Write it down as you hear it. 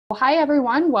Hi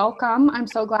everyone, welcome. I'm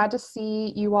so glad to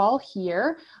see you all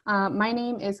here. My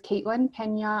name is Caitlin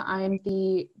Pena. I'm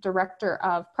the Director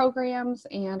of Programs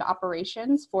and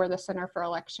Operations for the Center for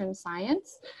Election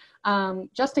Science.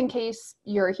 Just in case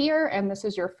you're here and this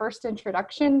is your first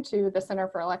introduction to the Center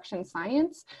for Election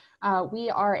Science, we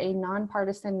are a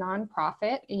nonpartisan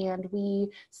nonprofit and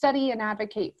we study and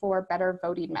advocate for better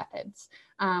voting methods.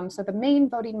 So the main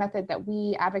voting method that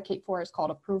we advocate for is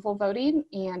called approval voting,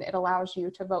 and it allows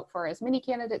you to vote for as many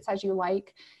candidates as you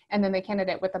like, and then the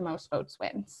candidate with the most votes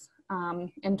wins.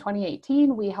 In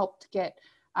 2018, we helped get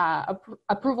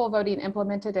approval voting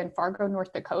implemented in Fargo,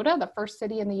 North Dakota, the first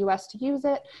city in the US to use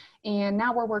it. And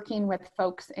now we're working with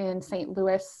folks in St.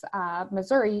 Louis,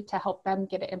 Missouri to help them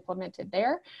get it implemented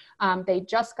there. They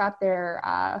just got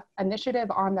their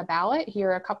initiative on the ballot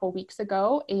here a couple weeks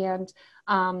ago, and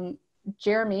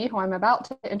Jeremy, who I'm about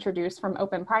to introduce from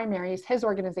Open Primaries, his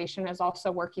organization is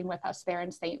also working with us there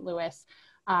in St. Louis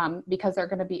because they're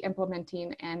going to be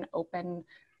implementing an open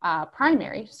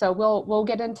primary. So we'll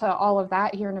get into all of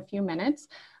that here in a few minutes.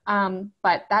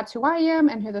 But that's who I am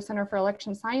and who the Center for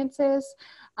Election Science is.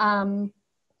 And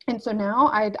so now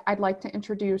I'd like to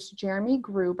introduce Jeremy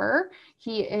Gruber.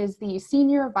 He is the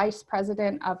Senior Vice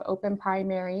President of Open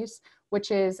Primaries, which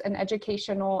is an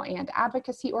educational and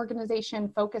advocacy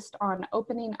organization focused on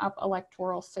opening up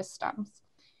electoral systems.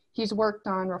 He's worked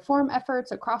on reform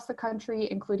efforts across the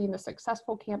country, including the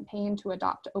successful campaign to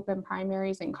adopt open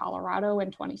primaries in Colorado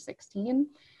in 2016.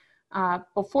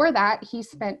 Before that, he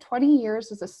spent 20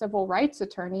 years as a civil rights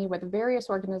attorney with various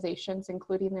organizations,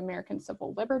 including the American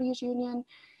Civil Liberties Union,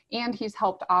 and he's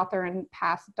helped author and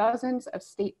pass dozens of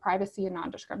state privacy and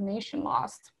non-discrimination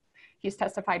laws. He's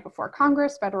testified before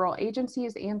Congress, federal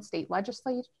agencies, and state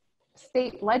legislatures,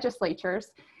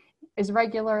 is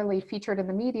regularly featured in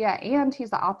the media, and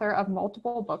he's the author of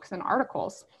multiple books and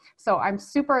articles. So I'm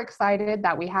super excited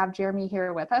that we have Jeremy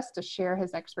here with us to share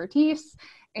his expertise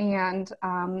and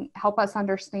help us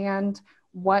understand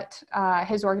what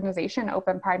his organization,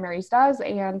 Open Primaries, does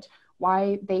and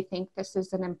why they think this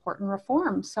is an important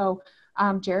reform. So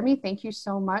Jeremy, thank you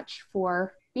so much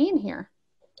for being here.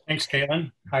 Thanks,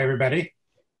 Caitlin. Hi, everybody.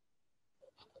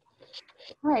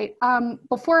 All right.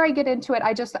 Before I get into it,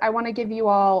 I want to give you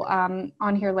all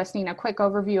on here listening a quick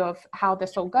overview of how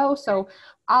this will go. So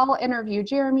I'll interview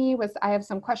Jeremy I have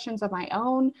some questions of my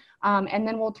own, and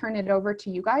then we'll turn it over to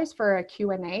you guys for a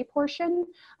Q&A portion.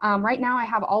 Right now I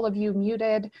have all of you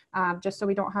muted just so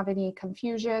we don't have any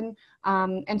confusion.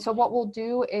 And so what we'll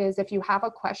do is if you have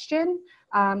a question,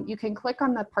 you can click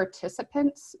on the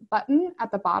participants button at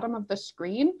the bottom of the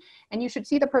screen, and you should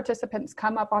see the participants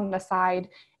come up on the side,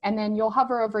 and then you'll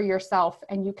hover over yourself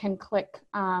and you can click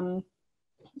a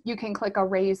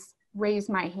raise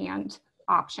my hand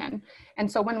option. And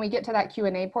so when we get to that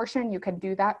Q&A portion, you can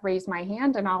do that, raise my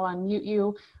hand, and I'll unmute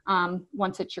you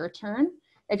once it's your turn.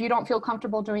 If you don't feel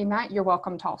comfortable doing that, you're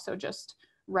welcome to also just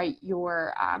write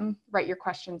your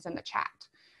questions in the chat.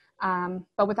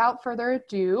 But without further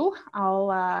ado,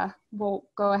 we'll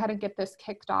go ahead and get this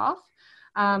kicked off.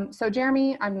 So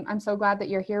Jeremy, I'm so glad that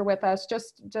you're here with us.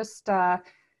 Just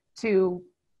to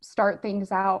start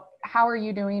things out, how are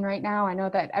you doing right now? I know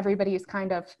that everybody's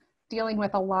kind of dealing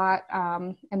with a lot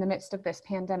in the midst of this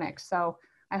pandemic. So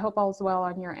I hope all's well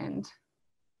on your end.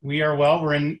 We are well.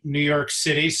 We're in New York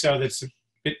City, so that's a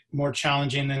bit more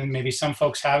challenging than maybe some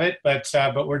folks have it, but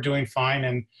we're doing fine.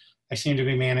 And I seem to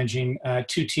be managing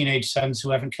two teenage sons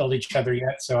who haven't killed each other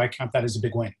yet, so I count that as a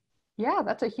big win. Yeah,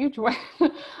 that's a huge win.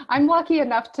 I'm lucky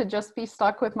enough to just be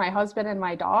stuck with my husband and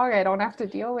my dog. I don't have to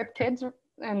deal with kids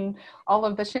and all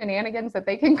of the shenanigans that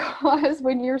they can cause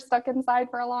when you're stuck inside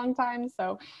for a long time.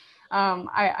 So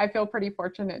I feel pretty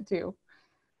fortunate too.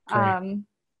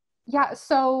 Yeah,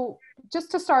 so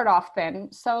just to start off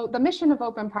then, so the mission of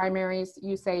Open Primaries,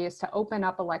 you say, is to open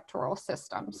up electoral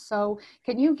systems. So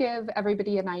can you give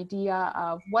everybody an idea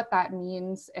of what that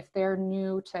means if they're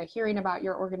new to hearing about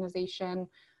your organization?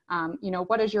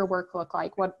 What does your work look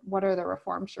like? What are the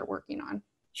reforms you're working on?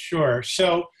 Sure.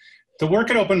 So the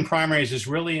work at Open Primaries is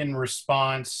really in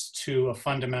response to a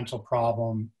fundamental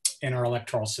problem in our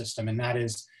electoral system, and that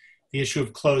is the issue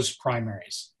of closed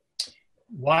primaries.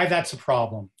 Why that's a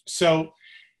problem. So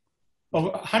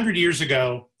 100 years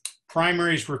ago,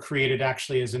 primaries were created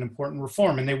actually as an important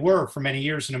reform, and they were for many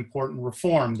years an important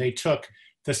reform. They took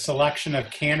the selection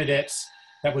of candidates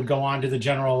that would go on to the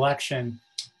general election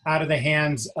out of the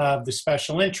hands of the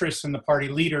special interests and the party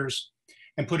leaders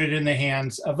and put it in the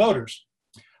hands of voters.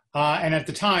 And at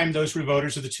the time, those were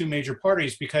voters of the two major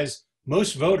parties because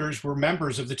most voters were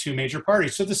members of the two major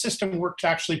parties. So the system worked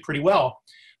actually pretty well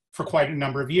for quite a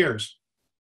number of years.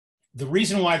 the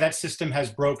reason why that system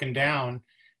has broken down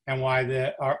and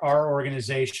why our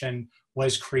organization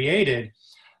was created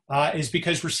is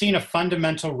because we're seeing a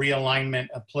fundamental realignment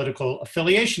of political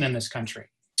affiliation in this country.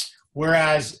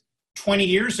 Whereas 20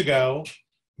 years ago,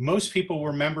 most people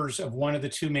were members of one of the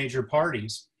two major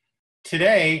parties.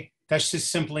 Today, that's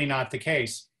just simply not the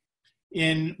case.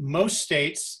 In most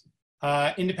states,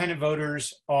 independent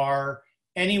voters are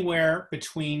anywhere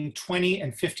between 20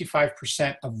 and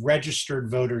 55% of registered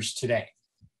voters today.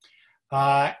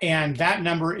 And that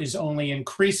number is only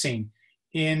increasing.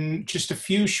 In just a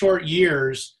few short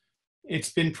years,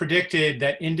 it's been predicted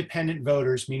that independent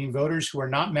voters, meaning voters who are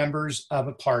not members of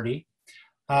a party,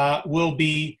 will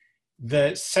be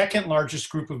the second largest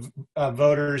group of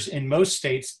voters in most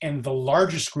states and the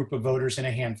largest group of voters in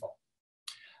a handful.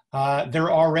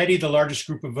 They're already the largest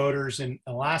group of voters in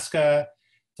Alaska.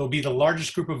 They'll be the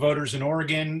largest group of voters in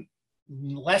Oregon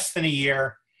in less than a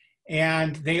year.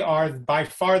 And they are by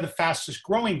far the fastest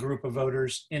growing group of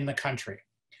voters in the country.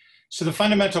 So the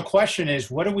fundamental question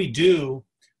is, what do we do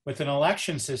with an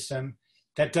election system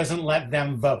that doesn't let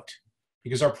them vote?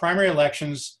 Because our primary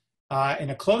elections in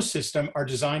a closed system are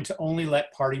designed to only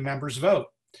let party members vote.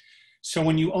 So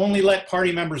when you only let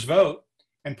party members vote,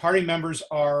 and party members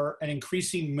are an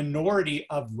increasing minority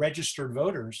of registered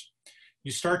voters,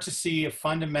 you start to see two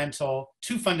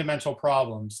fundamental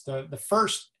problems. The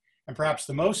first, and perhaps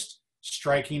the most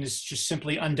striking, is just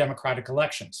simply undemocratic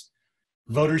elections.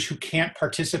 Voters who can't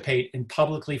participate in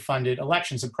publicly funded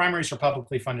elections, and primaries are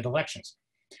publicly funded elections.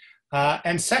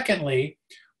 And secondly,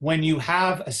 when you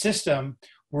have a system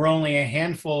where only a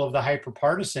handful of the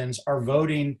hyperpartisans are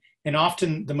voting in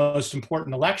often the most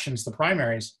important elections, the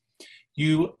primaries,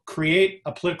 you create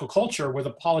a political culture where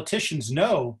the politicians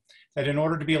know that in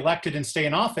order to be elected and stay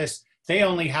in office, they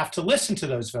only have to listen to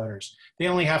those voters. They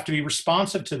only have to be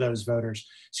responsive to those voters.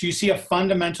 So you see a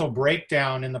fundamental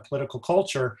breakdown in the political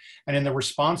culture and in the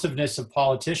responsiveness of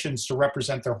politicians to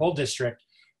represent their whole district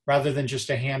rather than just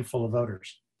a handful of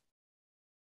voters.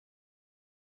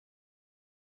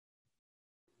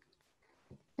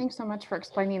 Thanks so much for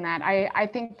explaining that. I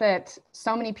think that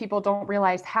so many people don't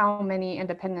realize how many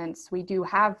independents we do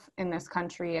have in this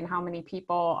country and how many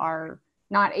people are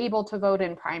not able to vote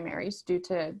in primaries due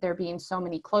to there being so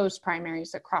many closed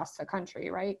primaries across the country,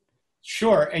 right?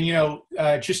 Sure. And,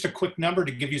 just a quick number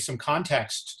to give you some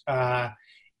context.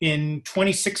 In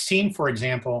 2016, for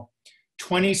example,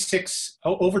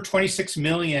 over 26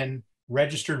 million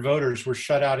registered voters were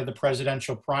shut out of the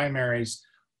presidential primaries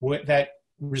that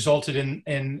resulted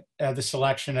in the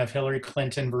selection of Hillary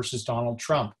Clinton versus Donald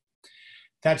Trump.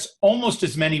 That's almost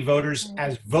as many voters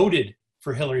as voted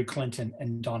for Hillary Clinton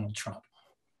and Donald Trump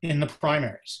in the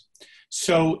primaries.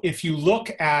 So if you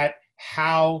look at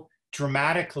how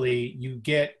dramatically you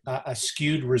get a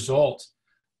skewed result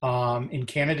in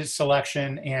candidate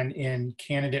selection and in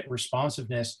candidate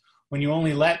responsiveness, when you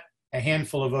only let a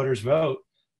handful of voters vote,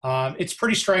 it's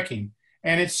pretty striking.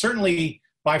 And it's certainly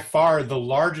by far the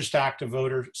largest act of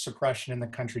voter suppression in the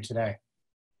country today.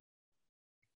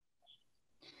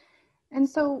 And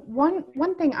so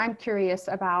one thing I'm curious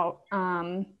about,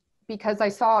 because I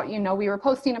saw, we were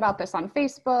posting about this on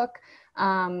Facebook,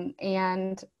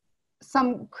 and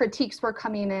some critiques were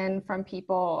coming in from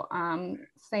people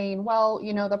saying, well,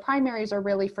 the primaries are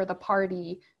really for the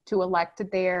party to elect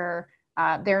their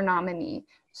nominee.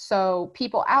 So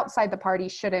people outside the party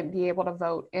shouldn't be able to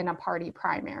vote in a party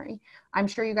primary. I'm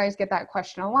sure you guys get that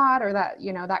question a lot, or that,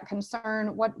 that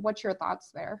concern. What's your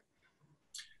thoughts there?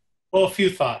 Well, a few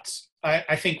thoughts.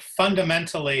 I think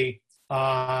fundamentally,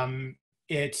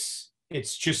 it's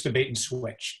just a bait and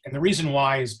switch. And the reason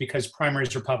why is because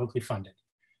primaries are publicly funded.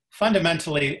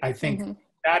 Fundamentally, I think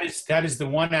that is the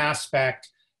one aspect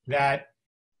that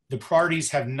the parties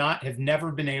have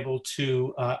never been able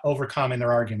to overcome in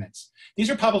their arguments. These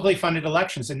are publicly funded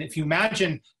elections. And if you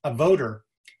imagine a voter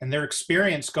and their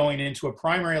experience going into a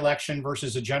primary election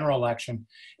versus a general election,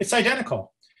 it's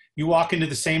identical. You walk into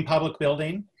the same public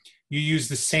building, you use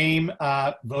the same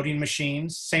voting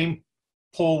machines, same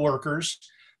poll workers.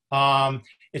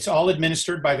 It's all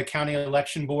administered by the county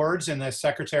election boards and the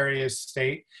Secretary of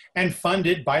State and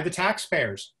funded by the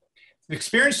taxpayers. The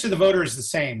experience to the voter is the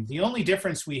same. The only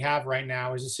difference we have right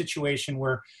now is a situation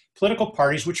where political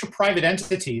parties, which are private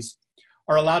entities,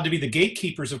 are allowed to be the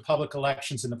gatekeepers of public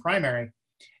elections in the primary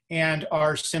and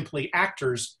are simply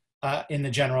actors in the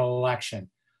general election.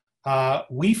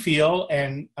 We feel,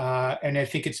 and I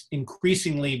think it's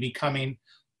increasingly becoming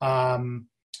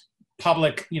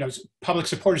public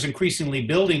support is increasingly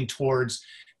building towards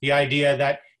the idea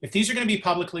that if these are going to be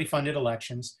publicly funded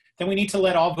elections, then we need to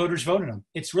let all voters vote in them.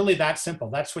 It's really that simple.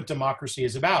 That's what democracy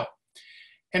is about.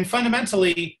 And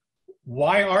fundamentally,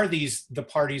 why are these the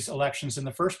parties' elections in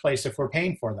the first place if we're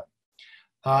paying for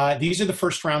them? These are the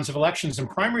first rounds of elections, and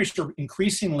primaries are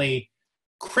increasingly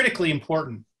critically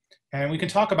important. And we can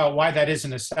talk about why that is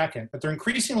in a second, but they're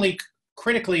increasingly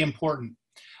critically important.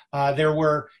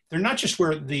 They're not just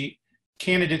where the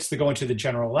candidates that go into the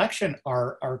general election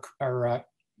are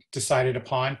decided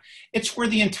upon. It's where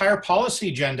the entire policy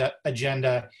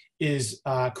agenda is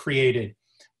created.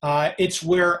 It's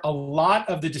where a lot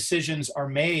of the decisions are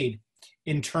made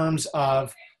in terms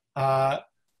of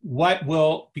what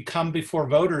will become before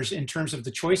voters in terms of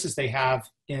the choices they have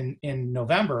in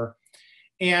November.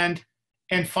 And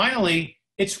finally,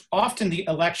 it's often the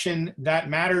election that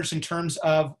matters in terms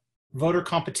of voter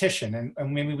competition.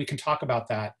 And maybe we can talk about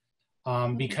that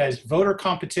because voter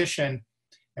competition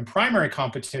and primary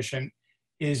competition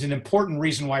is an important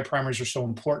reason why primaries are so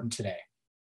important today.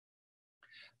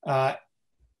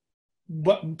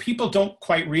 What people don't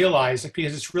quite realize,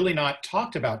 because it's really not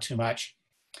talked about too much,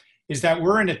 is that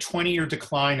we're in a 20-year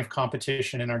decline of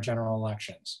competition in our general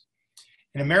elections.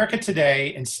 In America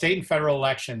today, in state and federal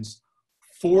elections,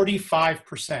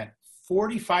 45%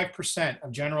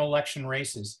 of general election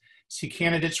races see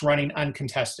candidates running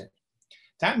uncontested.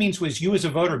 That means was you as a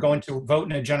voter going to vote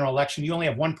in a general election, you only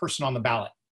have one person on the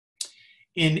ballot.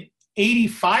 In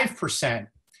 85%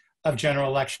 of general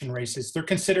election races, they're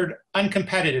considered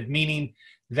uncompetitive, meaning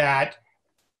that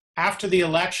after the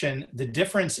election, the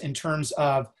difference in terms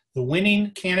of the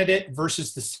winning candidate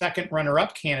versus the second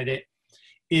runner-up candidate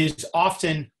is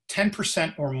often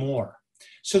 10% or more.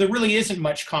 So there really isn't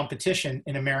much competition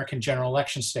in American general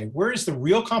elections today. Where is the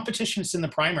real competition? It's in the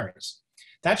primaries.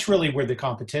 That's really where the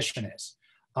competition is.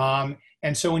 And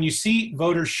so when you see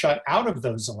voters shut out of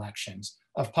those elections,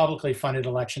 of publicly funded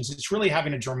elections, it's really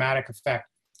having a dramatic effect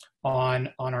on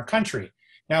our country.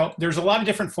 Now, there's a lot of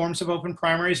different forms of open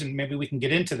primaries, and maybe we can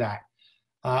get into that.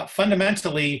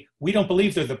 Fundamentally, we don't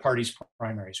believe they're the party's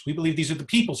primaries. We believe these are the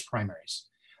people's primaries.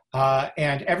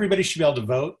 And everybody should be able to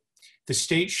vote. The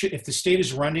state should, if the state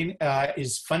is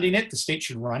is funding it, the state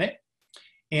should run it.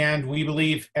 And we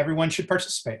believe everyone should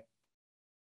participate.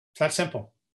 It's that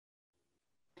simple.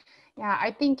 Yeah,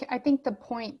 I think the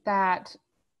point that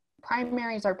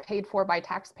primaries are paid for by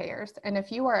taxpayers. And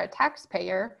if you are a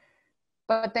taxpayer,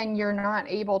 but then you're not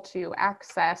able to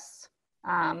access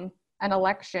an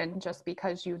election just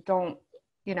because you don't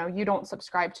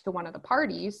subscribe to one of the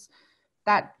parties,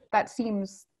 that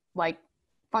seems like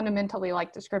fundamentally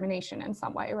like discrimination in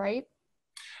some way, right?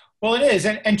 Well, it is.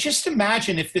 And just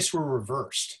imagine if this were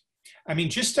reversed. I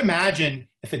mean, just imagine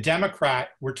if a Democrat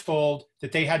were told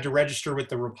that they had to register with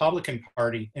the Republican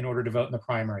Party in order to vote in the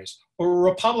primaries, or a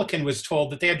Republican was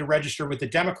told that they had to register with the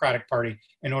Democratic Party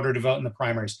in order to vote in the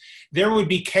primaries. There would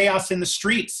be chaos in the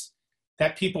streets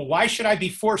that people, why should I be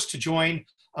forced to join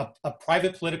a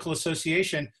private political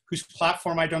association whose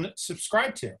platform I don't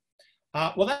subscribe to?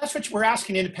 Well, that's what we're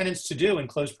asking independents to do in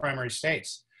closed primary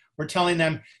states. We're telling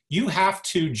them, you have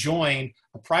to join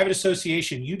a private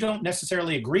association you don't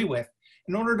necessarily agree with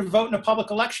in order to vote in a public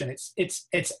election.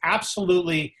 It's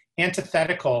absolutely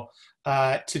antithetical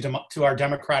to our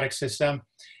democratic system.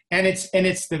 And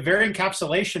it's the very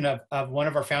encapsulation of one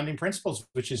of our founding principles,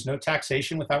 which is no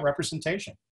taxation without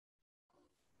representation.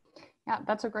 Yeah,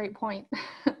 that's a great point.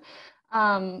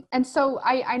 And so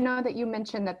I know that you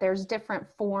mentioned that there's different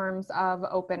forms of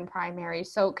open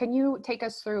primaries. So can you take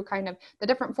us through kind of the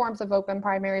different forms of open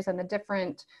primaries and the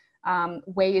different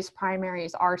ways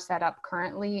primaries are set up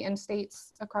currently in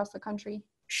states across the country?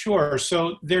 Sure.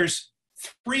 So there's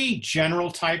three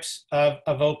general types of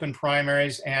open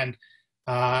primaries. And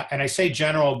I say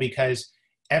general because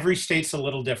every state's a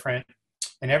little different.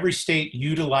 And every state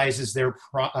utilizes their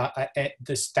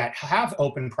that have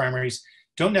open primaries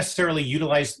don't necessarily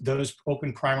utilize those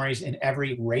open primaries in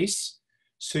every race.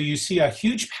 So you see a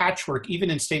huge patchwork even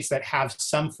in states that have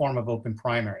some form of open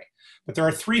primary. But there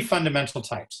are three fundamental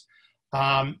types.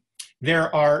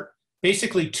 There are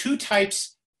basically two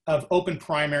types of open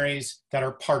primaries that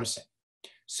are partisan.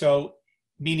 So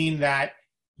meaning that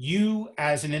you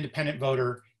as an independent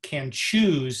voter can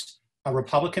choose a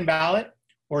Republican ballot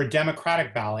or a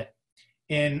Democratic ballot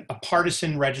in a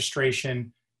partisan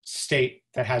registration state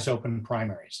that has open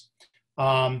primaries.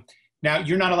 Now,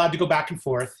 you're not allowed to go back and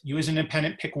forth. You as an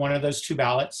independent pick one of those two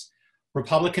ballots.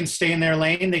 Republicans stay in their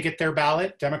lane, they get their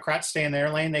ballot. Democrats stay in their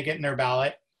lane, they get in their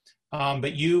ballot.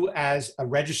 But you as a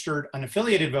registered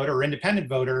unaffiliated voter or independent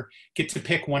voter get to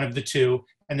pick one of the two,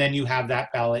 and then you have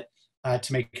that ballot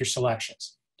to make your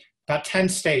selections. About 10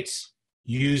 states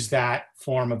use that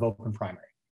form of open primary.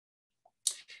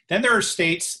 Then there are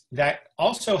states that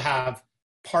also have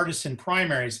partisan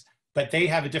primaries, but they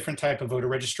have a different type of voter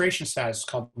registration status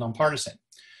called nonpartisan.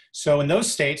 So in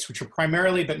those states, which are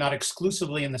primarily but not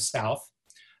exclusively in the South,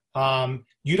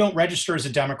 you don't register as a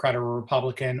Democrat or a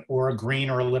Republican or a Green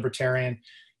or a Libertarian.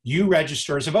 You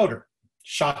register as a voter.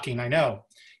 Shocking, I know.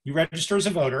 You register as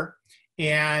a voter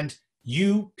and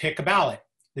you pick a ballot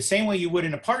the same way you would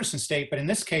in a partisan state. But in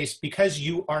this case, because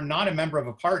you are not a member of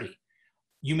a party,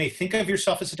 you may think of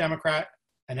yourself as a Democrat,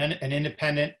 an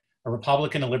independent, a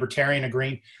Republican, a Libertarian, a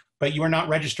Green, but you are not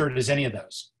registered as any of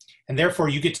those. And therefore,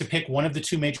 you get to pick one of the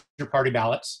two major party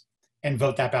ballots and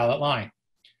vote that ballot line.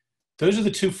 Those are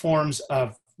the two forms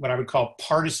of what I would call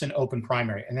partisan open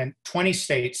primary. And then 20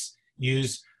 states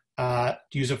have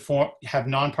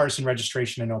nonpartisan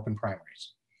registration in open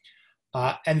primaries.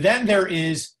 And then there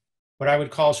is what I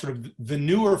would call sort of the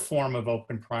newer form of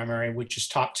open primary, which is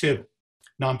top two,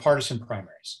 nonpartisan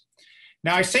primaries.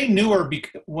 Now I say newer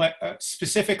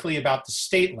specifically about the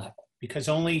state level, because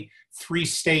only 3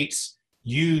 states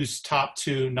use top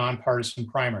two nonpartisan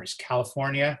primaries: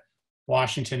 California,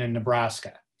 Washington, and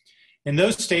Nebraska. In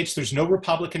those states, there's no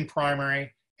Republican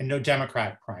primary and no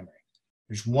Democratic primary.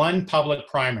 There's one public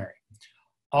primary.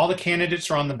 All the candidates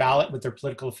are on the ballot with their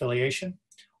political affiliation.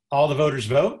 All the voters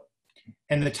vote,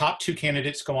 and the top 2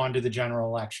 candidates go on to the general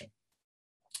election.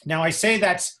 Now, I say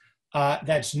that's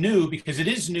new because it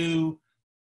is new.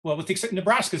 Well,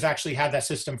 Nebraska's actually had that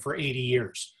system for 80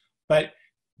 years, but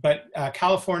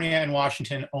California and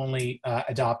Washington only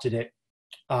adopted it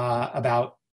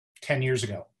about 10 years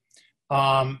ago.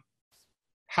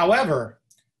 However,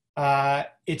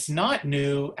 it's not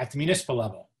new at the municipal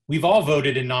level. We've all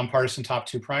voted in nonpartisan top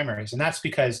 2 primaries, and that's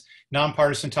because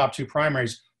nonpartisan top 2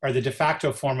 primaries are the de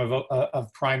facto form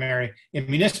of primary in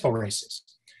municipal races.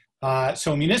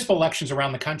 So in municipal elections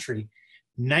around the country,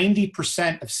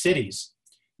 90% of cities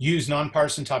use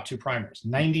nonpartisan top 2 primaries,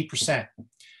 90%.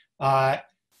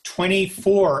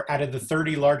 24 out of the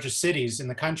 30 largest cities in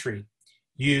the country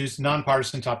use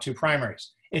nonpartisan top 2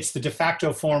 primaries. It's the de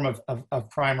facto form of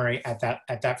primary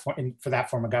for that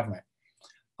form of government.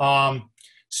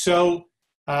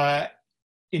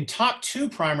 In top 2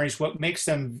 primaries, what makes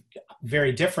them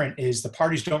very different is the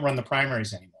parties don't run the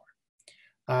primaries anymore.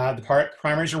 The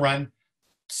primaries are run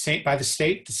by the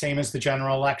state, the same as the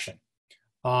general election.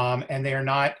 And they are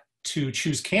not to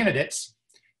choose candidates.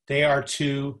 They are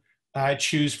to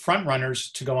choose front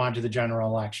runners to go on to the general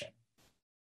election.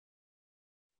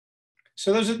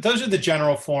 So those are the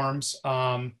general forms.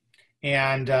 But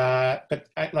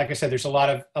like I said, there's a lot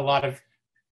of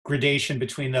gradation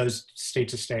between those state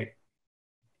to state.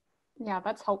 Yeah,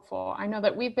 that's helpful. I know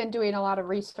that we've been doing a lot of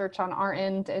research on our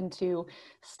end into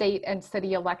state and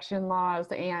city election laws,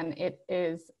 and it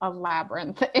is a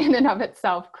labyrinth in and of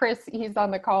itself. Chris, he's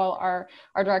on the call, our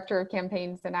director of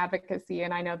campaigns and advocacy,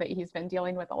 and I know that he's been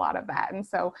dealing with a lot of that. And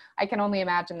so I can only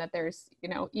imagine that there's,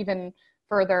 even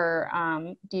further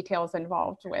details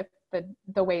involved with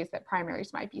the ways that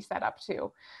primaries might be set up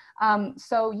too.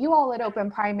 So you all at Open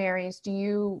Primaries, do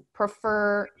you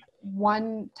prefer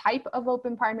one type of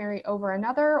open primary over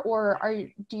another, or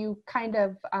do you kind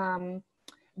of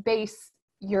base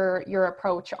your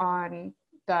approach on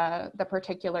the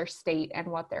particular state and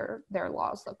what their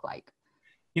laws look like?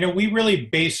 We really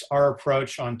base our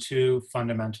approach on 2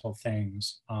 fundamental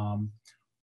things.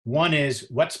 One is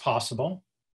what's possible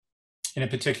in a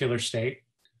particular state,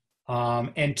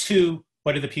 and 2,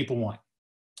 what do the people want?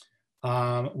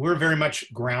 We're very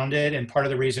much grounded, and part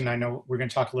of the reason, I know we're going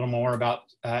to talk a little more about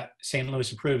St.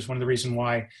 Louis Approves, one of the reasons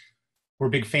why we're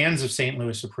big fans of St.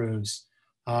 Louis Approves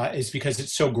is because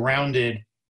it's so grounded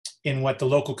in what the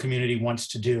local community wants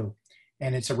to do.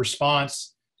 And it's a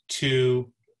response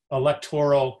to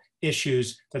electoral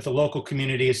issues that the local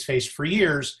community has faced for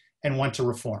years and want to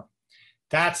reform.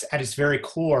 That's at its very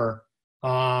core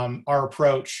our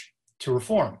approach to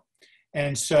reform.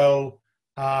 And so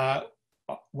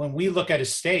when we look at a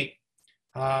state,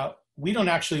 we don't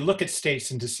actually look at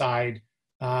states and decide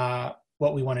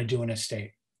what we want to do in a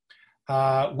state.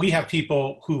 We have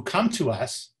people who come to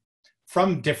us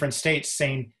from different states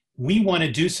saying, we want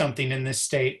to do something in this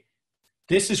state.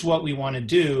 This is what we want to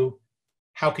do.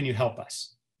 How can you help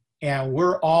us? And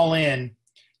we're all in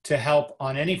to help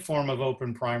on any form of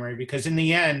open primary, because in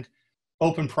the end,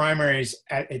 open primaries,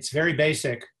 at its very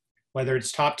basic, whether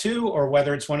it's top 2 or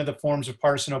whether it's one of the forms of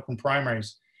partisan open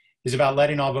primaries, is about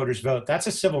letting all voters vote. That's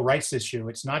a civil rights issue.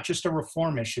 It's not just a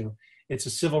reform issue. It's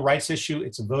a civil rights issue.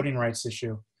 It's a voting rights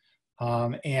issue.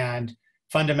 And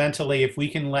fundamentally, if we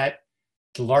can let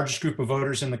the largest group of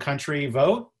voters in the country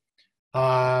vote,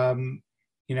 the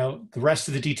rest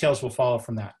of the details will follow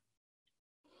from that.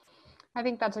 I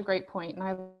think that's a great point. And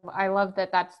I love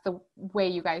that that's the way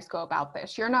you guys go about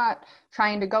this. You're not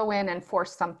trying to go in and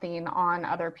force something on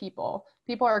other people.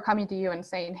 People are coming to you and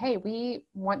saying, hey, we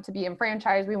want to be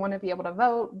enfranchised. We want to be able to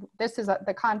vote. This is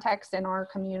the context in our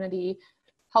community.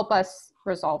 Help us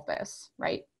resolve this,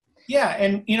 right? Yeah.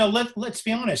 And, let's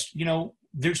be honest,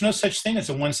 there's no such thing as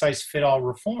a one-size-fit-all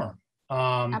reform.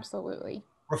 Absolutely.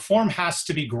 Reform has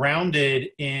to be grounded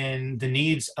in the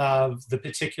needs of the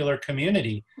particular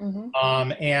community.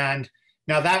 Mm-hmm. And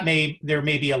now there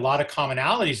may be a lot of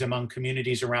commonalities among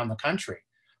communities around the country,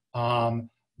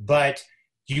 but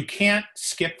you can't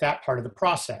skip that part of the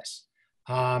process.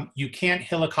 You can't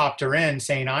helicopter in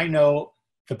saying, I know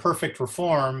the perfect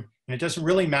reform, and it doesn't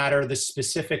really matter the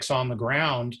specifics on the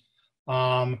ground.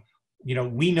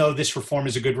 We know this reform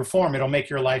is a good reform. It'll make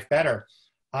your life better.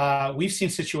 We've seen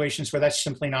situations where that's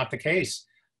simply not the case.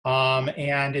 And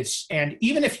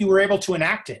even if you were able to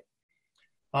enact it,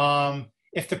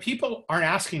 if the people aren't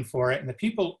asking for it and the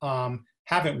people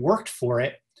haven't worked for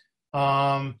it,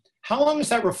 how long is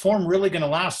that reform really going to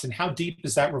last? And how deep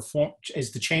is that reform,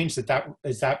 is the change is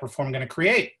that reform going to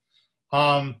create?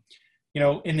 In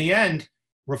the end,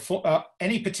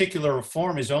 any particular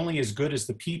reform is only as good as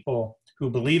the people who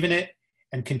believe in it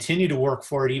and continue to work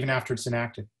for it even after it's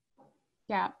enacted.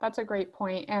 Yeah, that's a great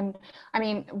point. And I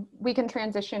mean, we can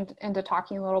transition into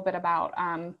talking a little bit about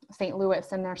St.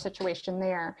 Louis and their situation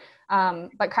there.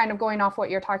 But kind of going off what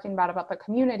you're talking about the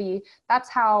community, that's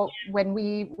how, when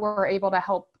we were able to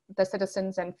help the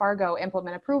citizens in Fargo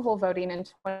implement approval voting in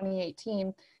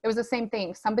 2018, it was the same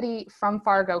thing. Somebody from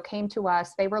Fargo came to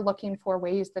us. They were looking for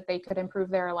ways that they could improve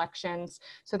their elections.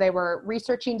 So they were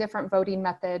researching different voting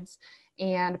methods.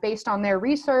 And based on their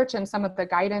research and some of the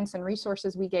guidance and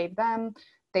resources we gave them,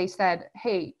 they said,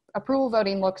 hey, approval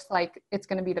voting looks like it's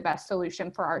going to be the best solution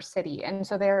for our city. And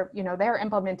so they're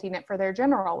implementing it for their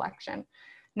general election.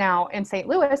 Now in St.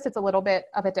 Louis, it's a little bit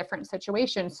of a different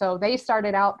situation. So they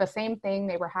started out the same thing.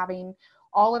 They were having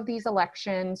all of these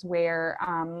elections where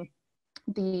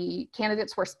the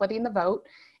candidates were splitting the vote.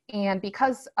 And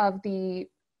because of the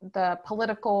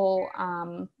political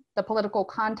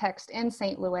context in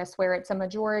St. Louis, where it's a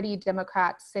majority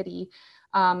Democrat city,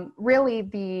 really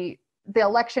the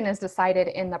election is decided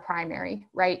in the primary,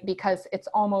 right? Because it's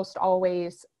almost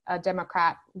always a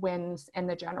Democrat wins in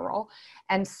the general.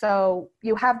 And so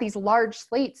you have these large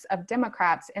slates of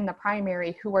Democrats in the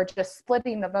primary who are just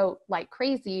splitting the vote like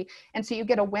crazy. And so you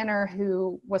get a winner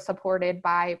who was supported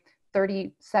by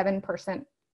 37%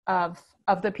 of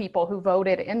the people who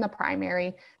voted in the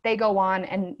primary. They go on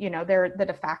and, they're the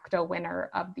de facto winner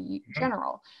of the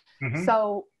general. Mm-hmm.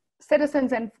 So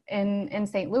citizens in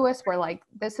St. Louis were like,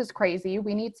 this is crazy.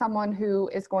 We need someone who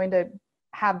is going to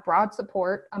have broad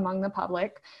support among the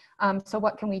public. So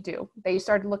what can we do? They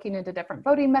started looking into different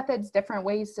voting methods, different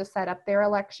ways to set up their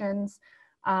elections.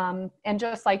 And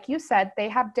just like you said, they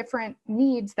have different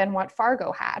needs than what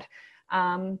Fargo had.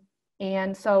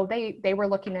 And so they were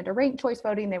looking into ranked choice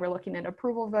voting. They were looking into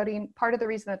approval voting. Part of the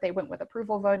reason that they went with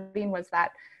approval voting was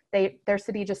that their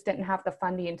city just didn't have the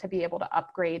funding to be able to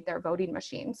upgrade their voting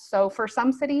machines. So for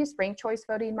some cities, ranked choice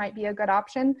voting might be a good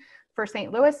option. For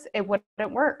St. Louis, it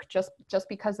wouldn't work just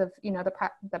because of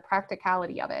the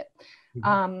practicality of it.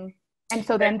 Mm-hmm. And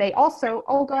so then they also,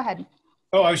 go ahead.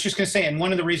 Oh, I was just going to say, and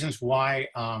one of the reasons why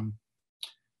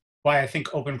I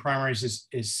think open primaries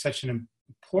is such an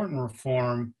important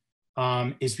reform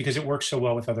is because it works so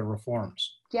well with other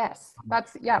reforms. Yes,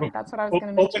 that's what I was going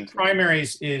to mention. Open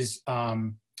primaries is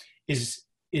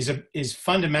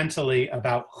fundamentally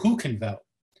about who can vote,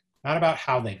 not about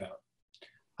how they vote,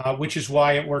 which is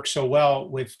why it works so well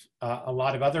with a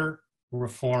lot of other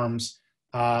reforms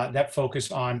that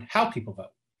focus on how people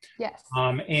vote. Yes.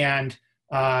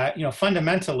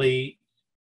 Fundamentally,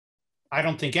 I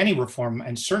don't think any reform,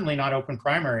 and certainly not open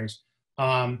primaries,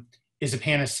 is a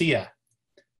panacea.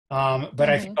 But mm-hmm.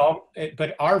 I think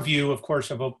but our view, of course,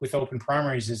 with open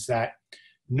primaries is that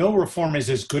no reform is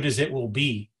as good as it will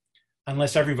be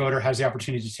unless every voter has the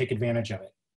opportunity to take advantage of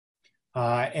it.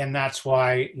 And that's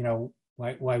why,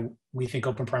 why we think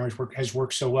open primaries has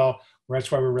worked so well.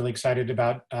 That's why we're really excited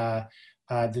about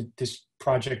this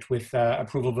project with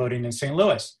approval voting in St.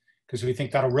 Louis, because we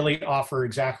think that'll really offer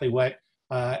exactly what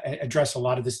address a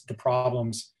lot of the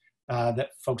problems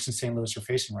that folks in St. Louis are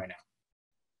facing right now.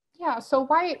 Yeah, so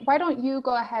why don't you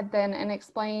go ahead then and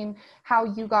explain how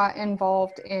you got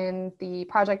involved in the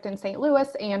project in St. Louis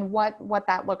and what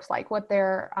that looks like, what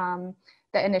their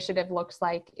the initiative looks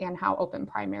like, and how Open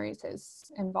Primaries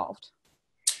is involved.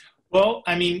 Well,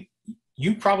 I mean,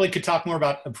 you probably could talk more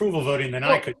about approval voting than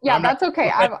I could. Yeah, that's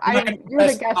okay. You're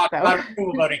the guest, though. About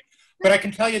approval voting, but I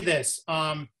can tell you this: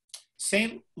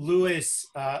 St. Louis,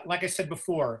 like I said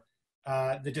before,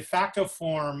 the de facto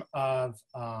form of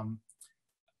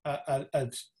a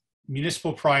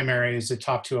municipal primary is a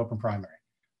top two open primary,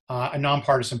 a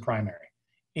nonpartisan primary.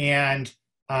 And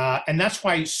that's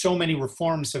why so many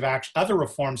other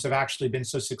reforms have actually been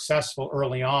so successful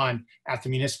early on at the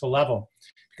municipal level,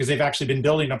 because they've actually been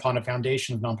building upon a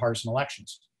foundation of nonpartisan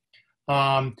elections.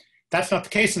 That's not the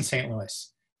case in St.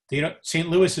 Louis. St.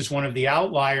 Louis is one of the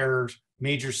outlier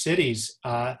major cities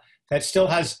that still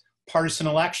has partisan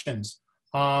elections.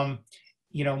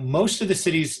 Most of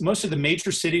the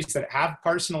major cities that have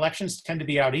partisan elections tend to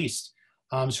be out east,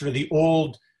 sort of the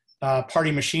old party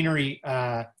machinery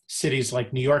cities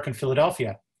like New York and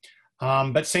Philadelphia.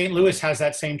 But St. Louis has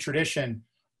that same tradition,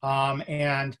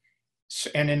 and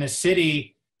in a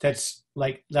city that's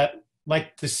like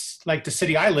the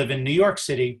city I live in, New York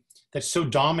City, that's so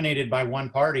dominated by one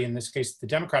party, in this case, the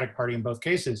Democratic Party in both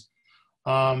cases.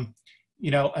 An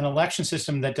election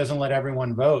system that doesn't let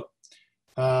everyone vote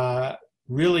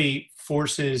really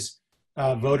forces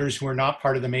voters who are not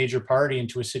part of the major party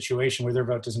into a situation where their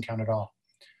vote doesn't count at all.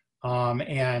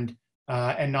 And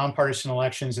nonpartisan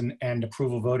elections and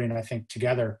approval voting, I think,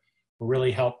 together will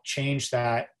really help change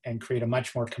that and create a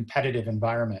much more competitive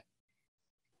environment.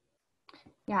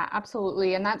 Yeah,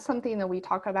 absolutely. And that's something that we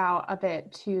talk about a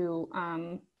bit too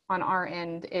on our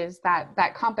end, is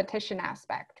that competition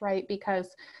aspect, right?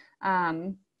 Because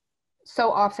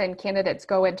so often candidates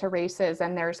go into races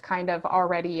and there's kind of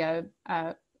already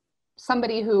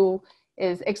somebody who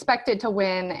is expected to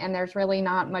win, and there's really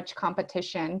not much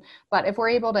competition. But if we're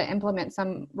able to implement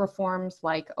some reforms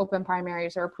like open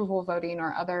primaries or approval voting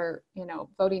or other,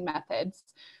 voting methods,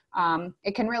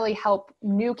 it can really help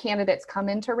new candidates come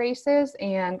into races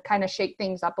and kind of shake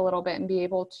things up a little bit and be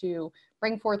able to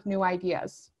bring forth new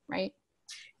ideas, right?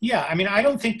 Yeah, I mean, I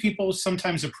don't think people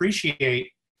sometimes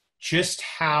appreciate just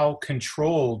how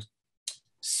controlled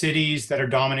cities that are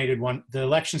the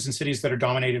elections in cities that are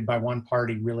dominated by one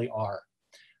party really are.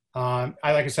 Like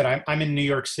I said, I'm in New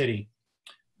York City.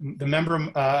 My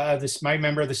member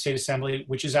of the state assembly,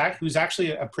 who's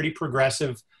actually a pretty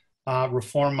progressive,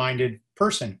 reform-minded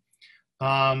person.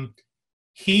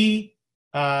 He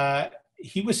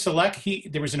was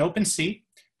there was an open seat.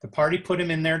 The party put him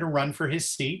in there to run for his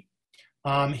seat.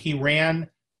 He ran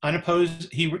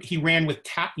unopposed. He ran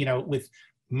with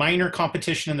minor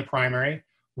competition in the primary,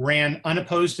 ran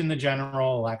unopposed in the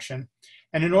general election.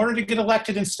 And in order to get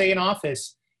elected and stay in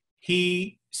office,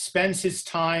 he spends his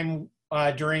time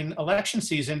during election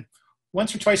season,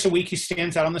 once or twice a week, he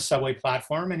stands out on the subway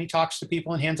platform and he talks to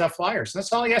people and hands out flyers. And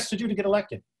that's all he has to do to get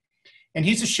elected. And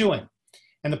he's a shoo-in.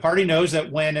 And the party knows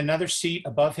that when another seat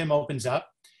above him opens up,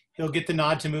 he'll get the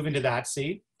nod to move into that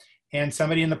seat. And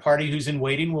somebody in the party who's in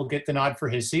waiting will get the nod for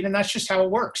his seat. And that's just how it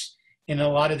works in a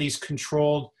lot of these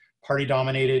controlled,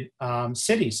 party-dominated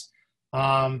cities.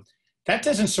 That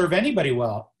doesn't serve anybody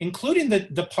well, including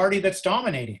the party that's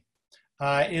dominating.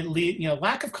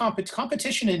 Lack of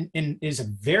competition is a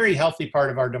very healthy part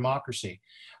of our democracy.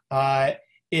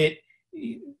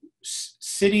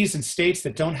 Cities and states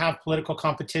that don't have political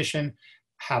competition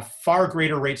have far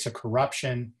greater rates of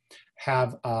corruption,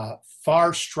 have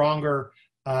far stronger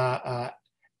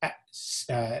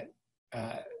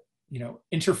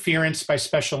interference by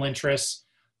special interests,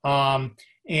 and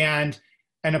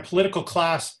a political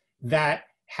class that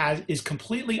is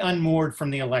completely unmoored from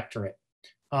the electorate,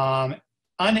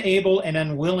 unable and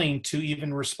unwilling to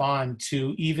even respond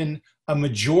to even a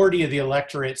majority of the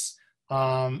electorate's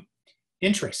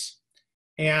interests.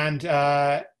 And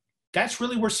that's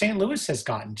really where St. Louis has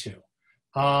gotten to.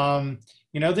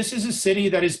 This is a city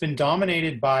that has been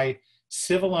dominated by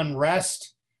civil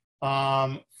unrest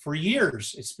for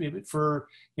years.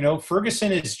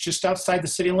 Ferguson is just outside the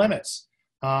city limits.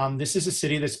 This is a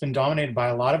city that's been dominated by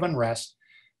a lot of unrest.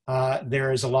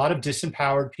 There is a lot of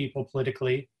disempowered people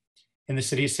politically in the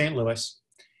city of St. Louis.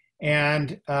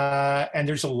 And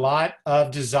there's a lot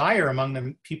of desire among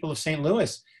the people of St.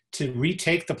 Louis to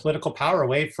retake the political power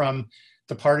away from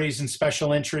the parties and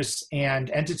special interests and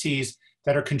entities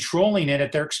that are controlling it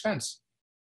at their expense.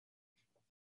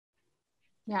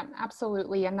 Yeah,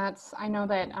 absolutely. And I know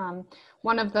that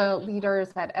one of the leaders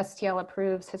that STL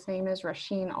approves, his name is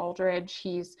Rasheen Aldridge.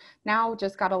 He's now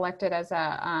just got elected as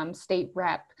a state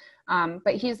rep.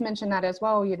 But he's mentioned that as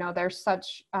well. There's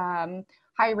such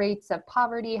high rates of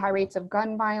poverty, high rates of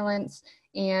gun violence,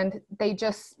 and they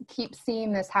just keep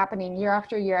seeing this happening year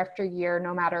after year after year,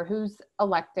 no matter who's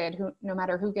elected, no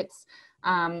matter who gets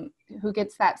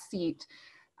that seat.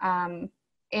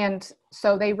 And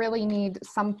so they really need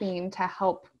something to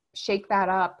help shake that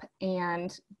up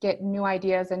and get new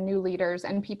ideas and new leaders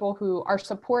and people who are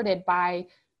supported by,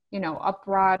 a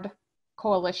broad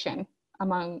coalition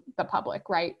among the public,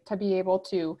 right? To be able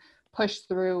to push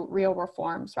through real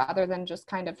reforms rather than just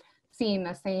kind of seeing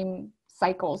the same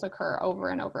cycles occur over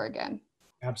and over again.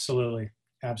 Absolutely.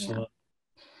 Absolutely. Yeah.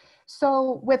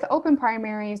 So with Open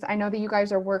Primaries, I know that you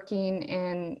guys are working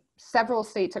in several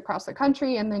states across the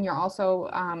country, and then you're also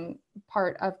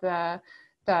part of the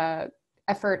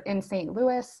effort in St.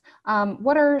 Louis.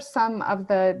 What are some of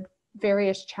the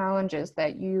various challenges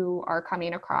that you are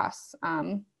coming across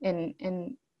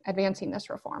in advancing this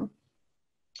reform?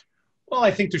 Well,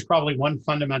 I think there's probably one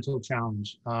fundamental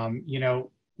challenge.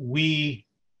 We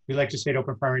like to say at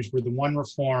Open Primaries, we're the one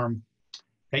reform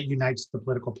that unites the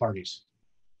political parties.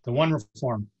 The one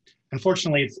reform.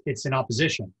 Unfortunately, it's in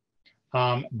opposition,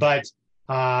 but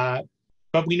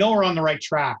we know we're on the right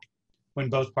track when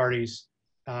both parties,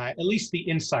 at least the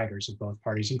insiders of both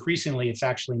parties. Increasingly, it's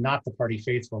actually not the party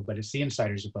faithful, but it's the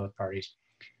insiders of both parties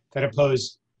that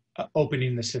oppose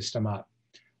opening the system up.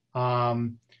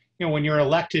 When you're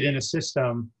elected in a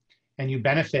system and you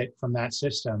benefit from that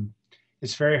system,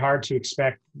 it's very hard to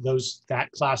expect that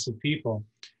class of people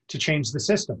to change the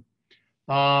system.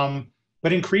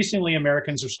 But increasingly,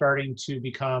 Americans are starting to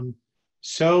become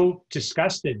so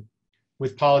disgusted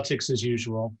with politics as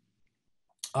usual,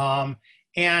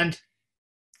 and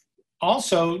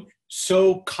also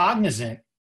so cognizant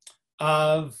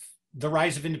of the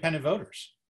rise of independent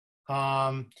voters.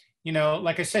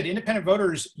 Like I said, independent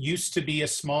voters used to be a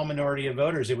small minority of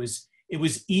voters. It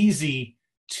was easy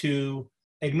to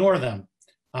ignore them.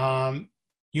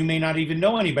 You may not even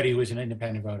know anybody who is an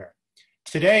independent voter.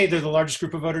 Today, they're the largest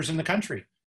group of voters in the country.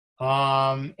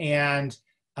 When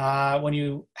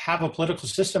you have a political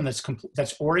system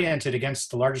that's oriented against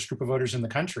the largest group of voters in the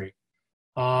country,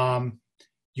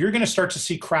 you're going to start to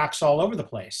see cracks all over the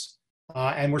place.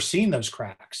 And we're seeing those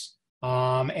cracks.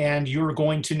 And you're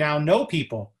going to now know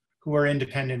people who are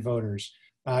independent voters,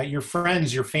 your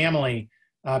friends, your family,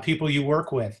 people you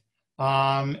work with.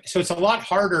 So it's a lot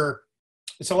harder.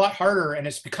 It's a lot harder, and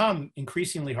it's become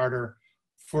increasingly harder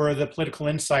for the political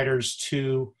insiders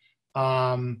to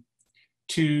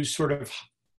sort of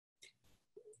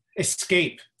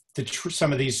escape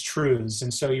some of these truths.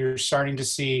 And so you're starting to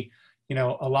see,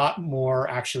 a lot more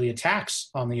actually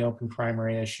attacks on the open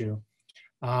primary issue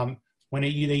when they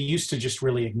used to just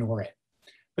really ignore it.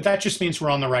 But that just means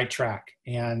we're on the right track.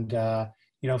 And,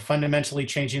 fundamentally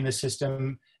changing the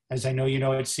system, as I know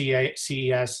at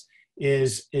CES,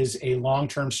 is a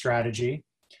long-term strategy.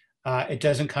 It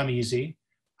doesn't come easy.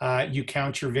 You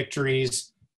count your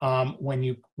victories when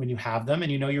you have them,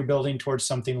 and you're building towards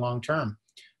something long-term.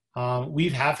 We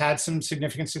have had some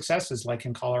significant successes, like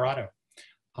in Colorado.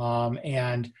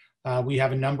 And we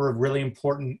have a number of really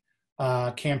important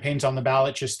campaigns on the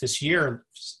ballot just this year,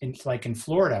 like in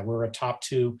Florida, where a top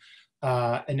 2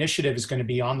 initiative is going to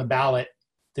be on the ballot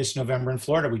this November in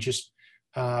Florida. We just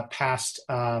passed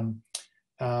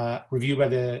review by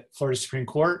the Florida Supreme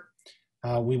Court.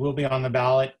 We will be on the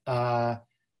ballot.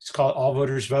 It's called All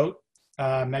Voters Vote,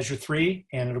 Measure 3,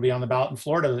 and it'll be on the ballot in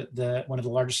Florida, one of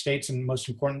the largest states and most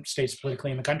important states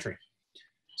politically in the country.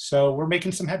 So we're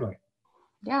making some headway.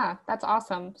 Yeah, that's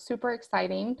awesome. Super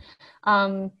exciting.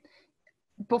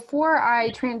 Before I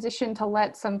transition to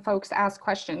let some folks ask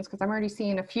questions, because I'm already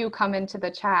seeing a few come into the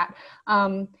chat,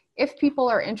 if people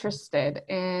are interested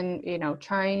in,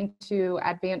 trying to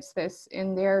advance this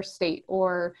in their state,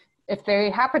 or if they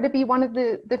happen to be one of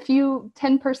the few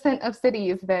 10% of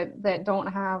cities that don't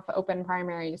have open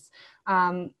primaries,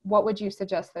 what would you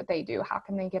suggest that they do? How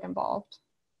can they get involved?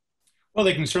 Well,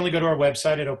 they can certainly go to our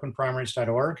website at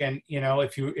openprimaries.org. And,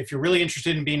 if you're really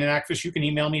interested in being an activist, you can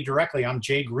email me directly. I'm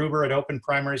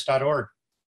jgruber@openprimaries.org.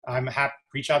 I'm happy,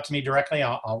 reach out to me directly.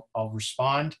 I'll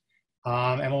respond,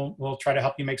 and we'll try to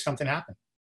help you make something happen.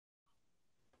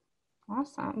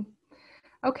 Awesome.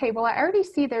 Okay, well, I already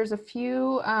see there's a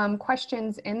few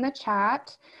questions in the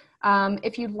chat.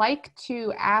 If you'd like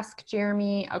to ask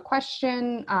Jeremy a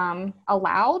question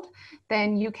aloud,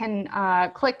 then you can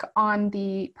click on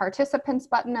the participants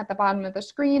button at the bottom of the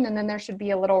screen, and then there should be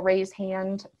a little raise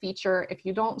hand feature. If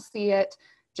you don't see it,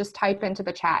 just type into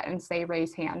the chat and say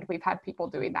raise hand. We've had people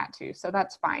doing that too, so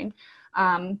that's fine.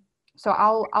 So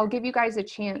I'll give you guys a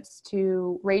chance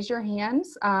to raise your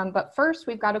hands. But first,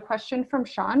 we've got a question from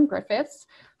Sean Griffiths.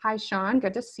 Hi, Sean,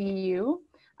 good to see you.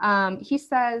 He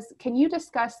says, can you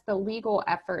discuss the legal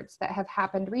efforts that have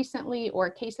happened recently or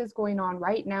cases going on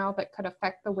right now that could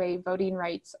affect the way voting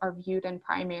rights are viewed in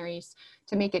primaries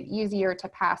to make it easier to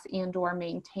pass and/or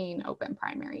maintain open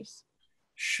primaries?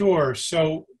 Sure.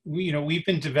 So we've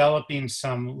been developing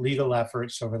some legal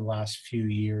efforts over the last few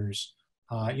years.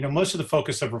 Most of the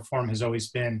focus of reform has always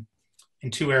been in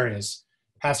two areas: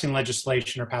 passing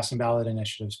legislation or passing ballot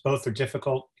initiatives. Both are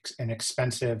difficult and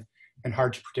expensive and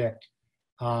hard to predict.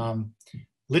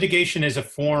 Litigation is a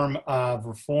form of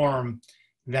reform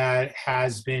that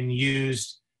has been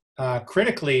used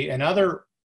critically in other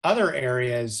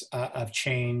areas of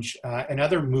change and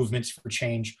other movements for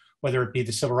change, whether it be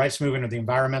the civil rights movement or the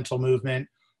environmental movement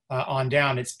on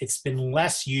down. It's been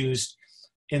less used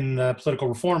in the political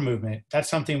reform movement.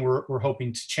 That's something we're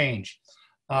hoping to change.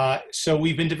 So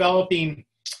we've been developing,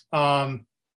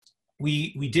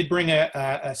 we did bring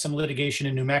some litigation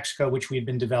in New Mexico, which we've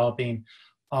been developing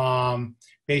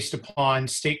based upon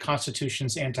state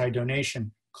constitution's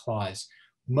anti-donation clause.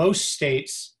 Most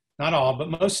states, not all, but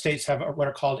most states have what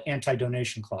are called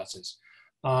anti-donation clauses.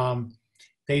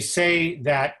 They say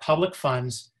that public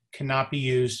funds cannot be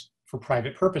used for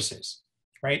private purposes,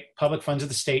 right? Public funds of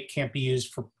the state can't be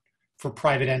used for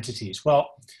private entities. Well,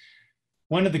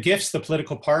 one of the gifts the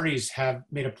political parties have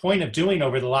made a point of doing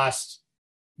over the last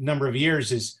number of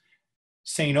years is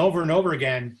saying over and over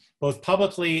again, both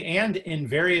publicly and in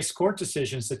various court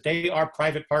decisions, that they are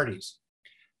private parties.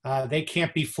 They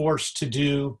can't be forced to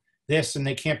do this and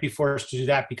they can't be forced to do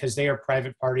that because they are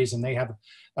private parties and they have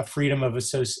a freedom of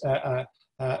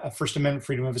a First Amendment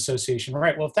freedom of association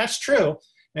right. Well, if that's true,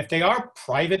 and if they are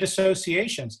private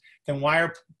associations, then why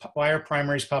are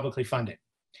primaries publicly funded?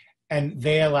 And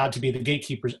they allowed to be the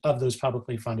gatekeepers of those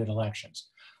publicly funded elections.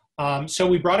 So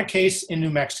we brought a case in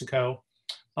New Mexico.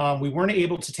 We weren't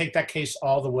able to take that case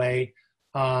all the way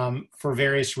for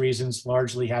various reasons,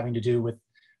 largely having to do with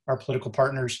our political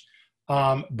partners.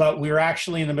 But we're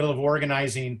actually in the middle of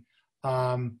organizing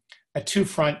a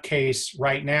two-front case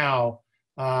right now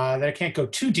that I can't go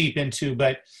too deep into,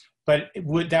 but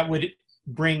that would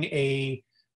bring a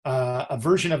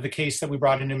version of the case that we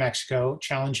brought in New Mexico,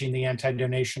 challenging the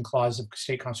anti-donation clause of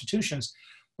state constitutions,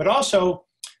 but also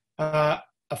a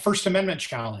First Amendment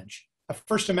challenge,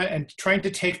 and trying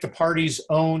to take the party's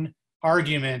own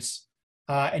arguments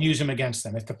and use them against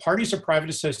them. If the parties are private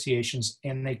associations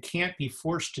and they can't be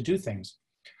forced to do things,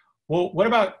 well, what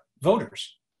about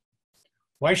voters?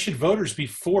 Why should voters be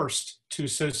forced to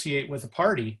associate with a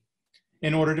party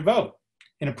in order to vote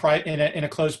in a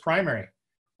closed primary?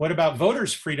 What about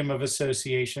voters' freedom of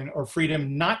association or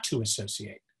freedom not to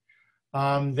associate?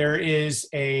 There is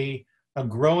a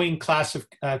growing class of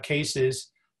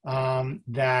cases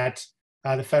that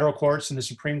the federal courts and the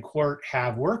Supreme Court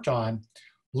have worked on,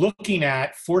 looking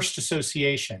at forced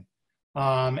association.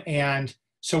 And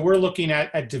so we're looking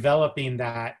at developing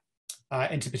that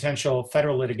into potential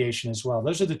federal litigation as well.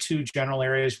 Those are the two general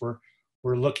areas we're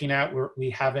looking at. We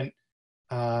haven't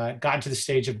gotten to the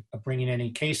stage of bringing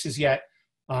any cases yet.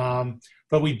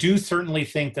 But we do certainly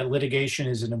think that litigation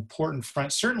is an important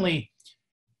front, certainly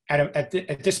at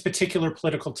this particular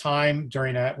political time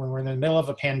when we're in the middle of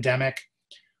a pandemic,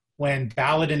 when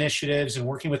ballot initiatives and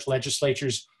working with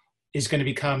legislatures is going to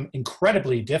become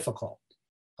incredibly difficult.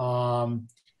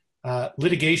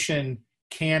 Litigation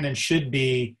can and should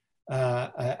be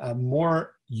a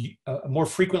more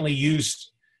frequently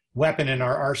used weapon in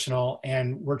our arsenal,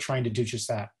 and we're trying to do just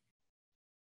that.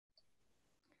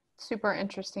 Super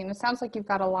interesting. It sounds like you've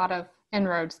got a lot of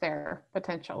inroads there,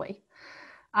 potentially.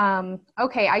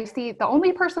 Okay, I see the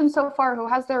only person so far who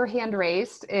has their hand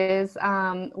raised is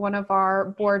one of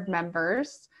our board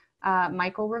members,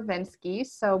 Michael Ravinsky.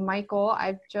 So Michael,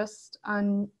 I've just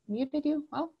unmuted you.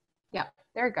 Well, yeah,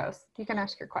 there it goes. You can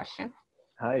ask your question.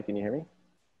 Hi, can you hear me?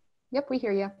 Yep, we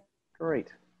hear you. Great.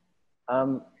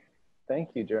 Thank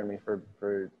you, Jeremy, for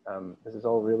this is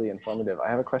all really informative. I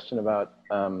have a question about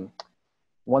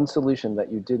one solution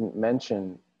that you didn't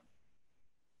mention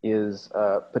is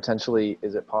potentially,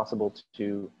 is it possible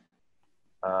to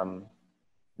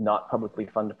not publicly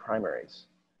fund primaries?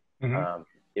 Mm-hmm.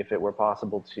 If it were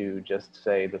possible to just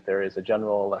say that there is a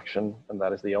general election and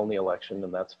that is the only election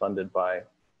and that's funded by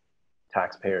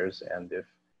taxpayers, and if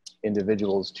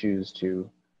individuals choose to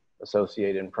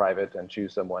associate in private and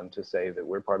choose someone to say that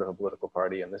we're part of a political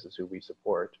party and this is who we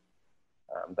support,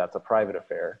 that's a private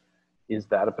affair. Is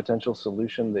that a potential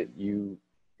solution that you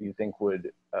think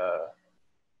would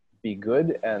be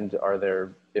good? And are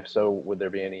there, if so, would there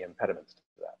be any impediments to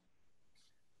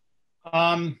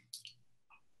that?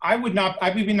 I would not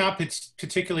be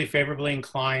particularly favorably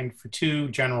inclined for two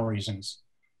general reasons.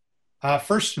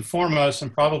 First and foremost,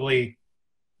 and probably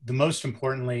the most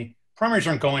importantly, primaries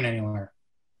aren't going anywhere.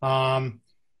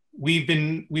 We've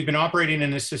been operating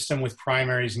in a system with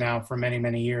primaries now for many,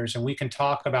 many years, and we can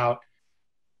talk about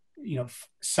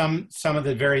some of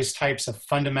the various types of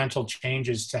fundamental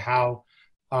changes to how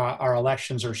our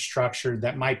elections are structured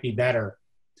that might be better.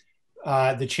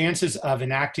 The chances of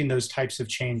enacting those types of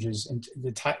changes and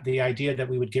the idea that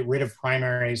we would get rid of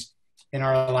primaries in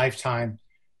our lifetime,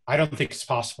 I don't think it's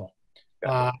possible.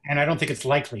 And I don't think it's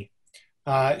likely.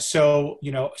 So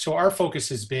our focus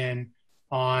has been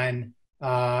on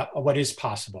what is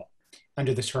possible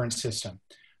under the current system.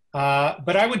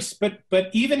 But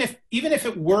even if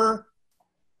it were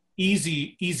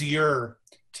easier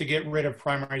to get rid of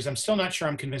primaries, I'm still not sure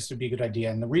I'm convinced it'd be a good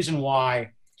idea. And the reason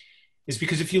why is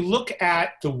because if you look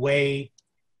at the way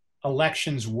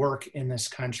elections work in this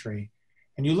country,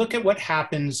 and you look at what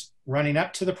happens running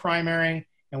up to the primary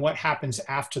and what happens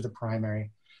after the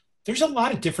primary, there's a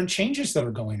lot of different changes that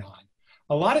are going on.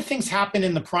 A lot of things happen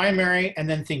in the primary and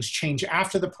then things change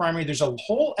after the primary. There's a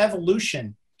whole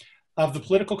evolution of the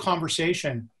political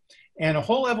conversation and a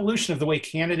whole evolution of the way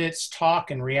candidates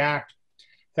talk and react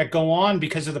that go on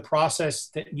because of the process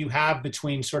that you have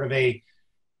between sort of a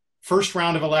first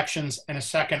round of elections and a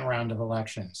second round of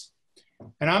elections.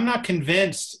 And I'm not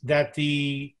convinced that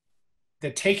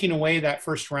that taking away that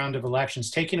first round of elections,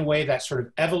 taking away that sort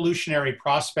of evolutionary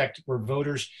prospect where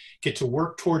voters get to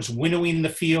work towards winnowing the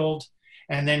field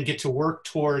and then get to work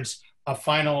towards a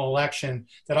final election,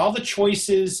 that all the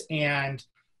choices and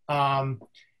that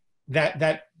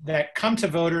come to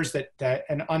voters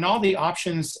and on all the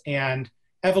options and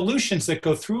evolutions that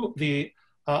go through the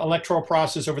electoral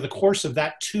process over the course of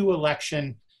that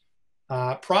two-election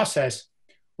process,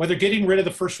 whether getting rid of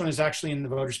the first one is actually in the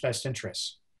voters' best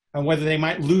interests, and whether they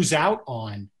might lose out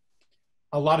on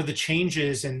a lot of the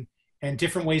changes and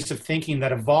different ways of thinking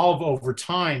that evolve over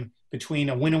time between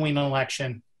a winnowing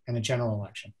election and a general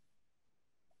election.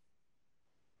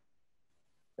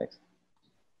 Thanks.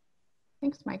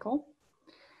 Thanks, Michael.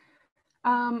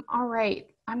 All right,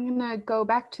 I'm gonna go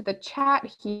back to the chat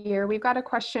here. We've got a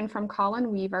question from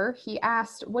Colin Weaver. He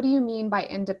asked, what do you mean by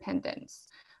independents?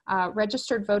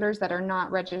 Registered voters that are not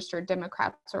registered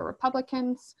Democrats or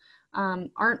Republicans?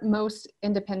 Aren't most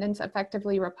independents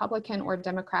effectively Republican or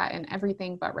Democrat in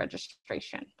everything but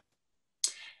registration?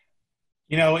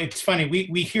 It's funny,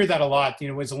 we hear that a lot.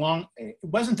 It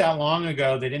wasn't that long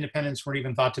ago that independents weren't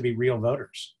even thought to be real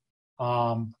voters.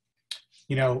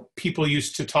 People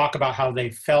used to talk about how they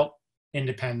felt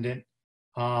independent,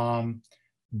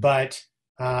 but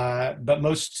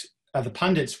most of the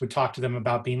pundits would talk to them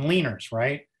about being leaners,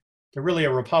 right? They're really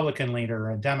a Republican leaner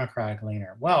or a Democratic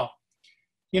leaner. Well,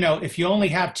 if you only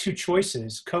have two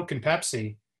choices, Coke and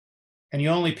Pepsi, and you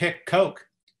only pick Coke,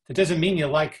 that doesn't mean you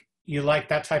like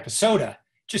that type of soda.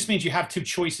 It just means you have two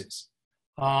choices.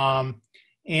 I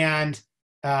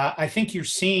think you're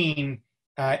seeing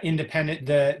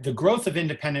the growth of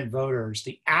independent voters,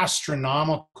 the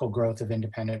astronomical growth of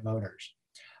independent voters,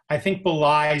 I think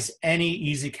belies any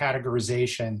easy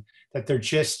categorization that they're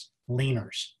just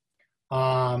leaners.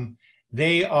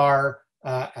 They are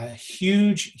a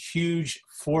huge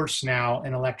force now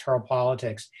in electoral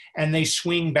politics, and they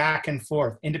swing back and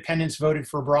forth. Independents voted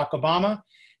for Barack Obama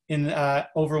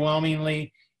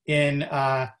overwhelmingly and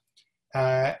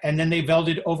then they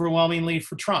voted overwhelmingly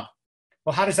for Trump.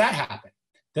 Well, how does that happen?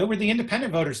 They were the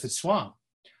independent voters that swung.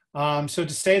 So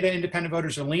to say that independent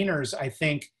voters are leaners, I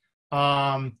think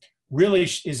really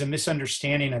is a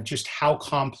misunderstanding of just how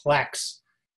complex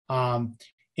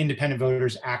independent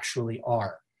voters actually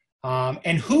are.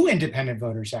 And who independent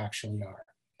voters actually are.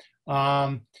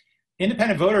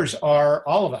 Independent voters are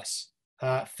all of us.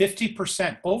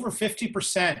 50%, over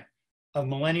 50% of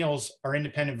millennials are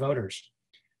independent voters.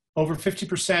 Over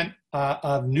 50%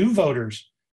 of new voters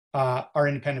are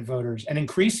independent voters. And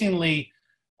increasingly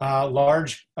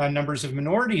large numbers of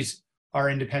minorities are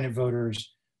independent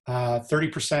voters.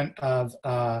 30% of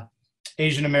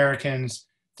Asian Americans,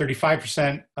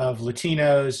 35% of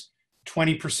Latinos,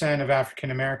 20% of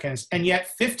African Americans, and yet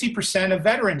 50% of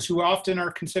veterans who often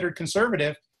are considered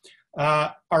conservative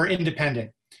are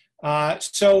independent. And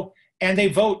they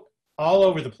vote all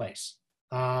over the place.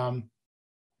 So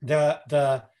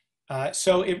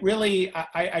it really,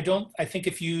 I think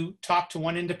if you talk to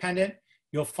one independent,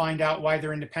 you'll find out why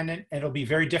they're independent, and it'll be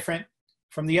very different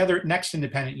from the next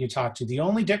independent you talk to. The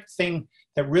only thing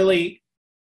that really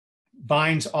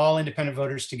binds all independent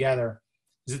voters together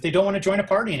is that they don't want to join a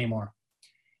party anymore.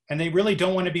 And they really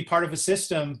don't want to be part of a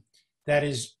system that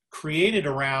is created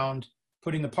around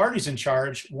putting the parties in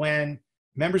charge when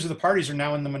members of the parties are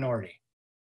now in the minority.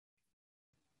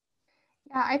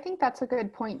 Yeah, I think that's a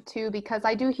good point too, because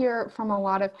I do hear from a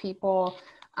lot of people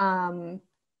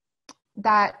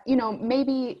that, you know,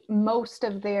 maybe most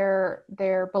of their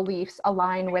beliefs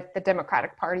align with the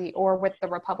Democratic Party or with the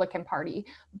Republican Party,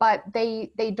 but they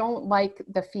don't like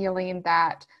the feeling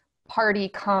that party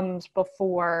comes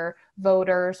before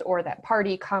voters, or that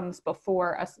party comes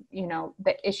before us, you know,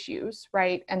 the issues,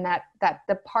 right? And that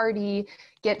the party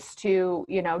gets to,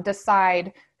 you know,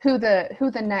 decide who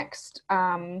the next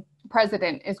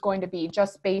president is going to be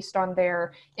just based on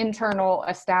their internal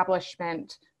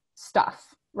establishment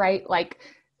stuff, right? Like,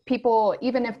 people,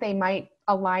 even if they might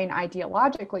align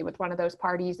ideologically with one of those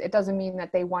parties, it doesn't mean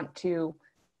that they want to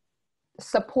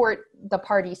support the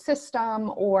party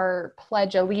system or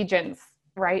pledge allegiance,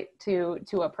 right, to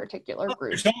a particular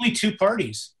group. There's only two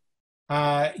parties.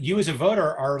 You as a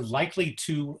voter are likely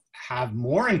to have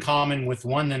more in common with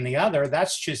one than the other.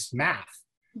 That's just math.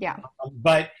 Yeah.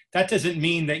 But that doesn't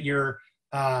mean that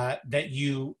that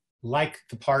you like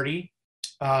the party.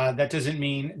 That doesn't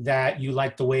mean that you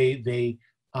like the way they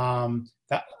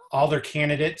that all their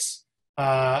candidates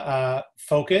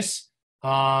focus.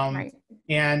 Right.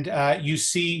 And you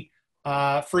see,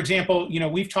 for example, you know,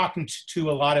 we've talked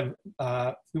to a lot of,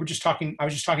 I was just talking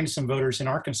to some voters in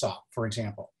Arkansas, for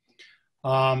example.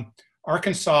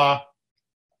 Arkansas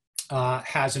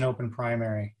has an open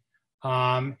primary.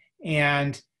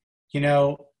 And, you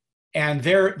know, and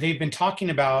they've been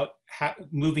talking about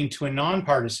moving to a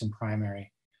nonpartisan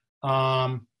primary.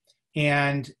 And,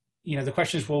 you know, the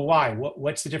question is, well, why?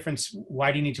 What's the difference?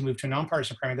 Why do you need to move to a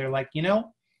nonpartisan primary? They're like, you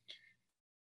know,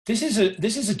 this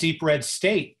is a deep red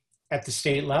state at the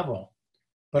state level,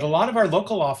 but a lot of our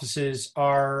local offices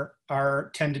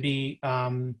tend to be,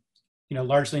 you know,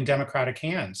 largely in Democratic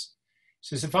hands.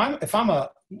 So if I'm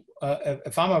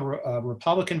a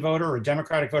Republican voter or a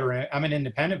Democratic voter, I'm an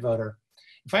independent voter.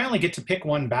 If I only get to pick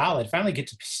one ballot, if I only get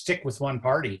to stick with one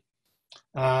party,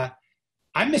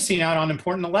 I'm missing out on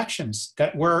important elections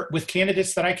that were with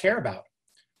candidates that I care about.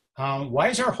 Why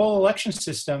is our whole election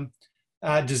system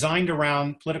designed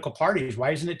around political parties? Why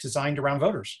isn't it designed around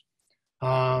voters?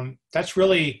 That's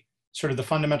really sort of the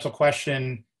fundamental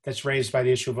question that's raised by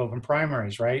the issue of open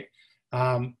primaries, right?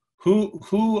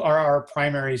 Who are our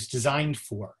primaries designed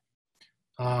for?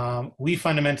 We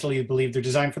fundamentally believe they're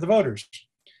designed for the voters.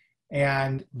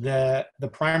 And the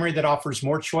primary that offers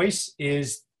more choice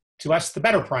is, to us, the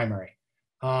better primary.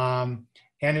 And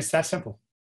it's that simple.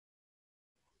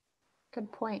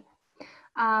 Good point.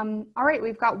 All right,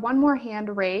 we've got one more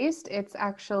hand raised. It's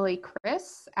actually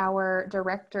Chris, our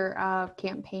Director of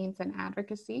Campaigns and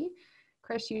Advocacy.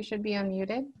 Chris, you should be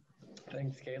unmuted.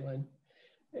 Thanks, Caitlin.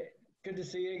 Good to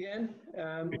see you again.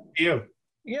 Good to see you.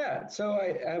 Yeah, so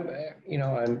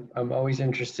I'm always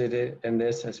interested in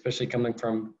this, especially coming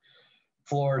from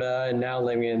Florida and now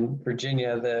living in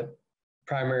Virginia. The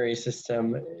primary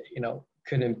system, you know,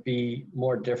 couldn't be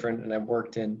more different, and I've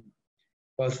worked in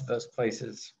both of those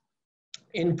places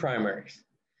in primaries.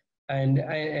 And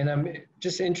I'm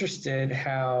just interested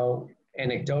how,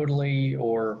 anecdotally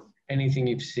or anything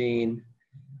you've seen,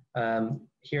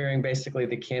 hearing basically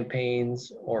the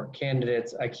campaigns or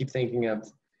candidates. I keep thinking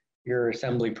of your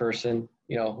assembly person,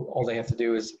 you know, all they have to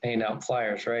do is hand out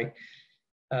flyers, right?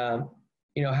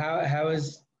 You know, how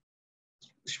has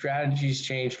strategies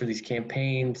changed for these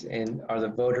campaigns, and are the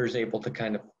voters able to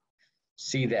kind of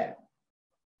see that?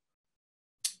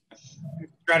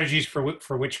 Strategies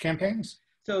for which campaigns?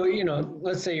 So, you know,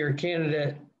 let's say you're a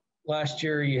candidate. Last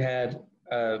year you had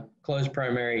a closed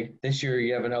primary. This year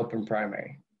you have an open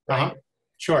primary, right? Uh-huh.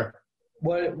 Sure.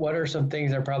 What are some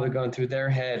things that are probably going through their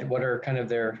head? What are kind of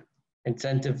their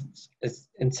incentives?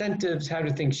 How do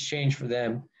things change for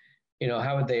them? You know,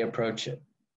 how would they approach it?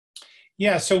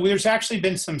 Yeah, so there's actually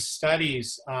been some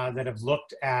studies that have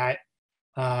looked at,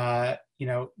 you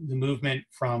know, the movement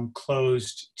from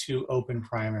closed to open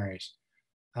primaries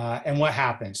and what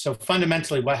happens. So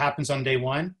fundamentally, what happens on day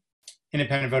one?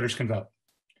 Independent voters can vote.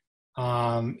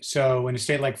 So in a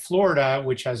state like Florida,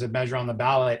 which has a measure on the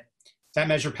ballot, that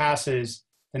measure passes,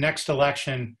 the next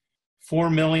election, 4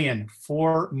 million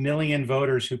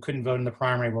voters who couldn't vote in the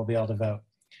primary will be able to vote.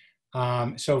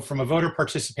 So from a voter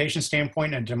participation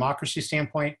standpoint and a democracy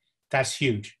standpoint, that's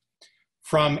huge.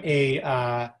 From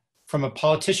a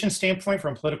politician standpoint,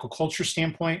 from a political culture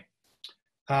standpoint,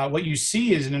 what you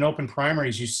see is in an open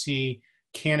primaries, you see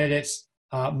candidates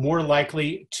more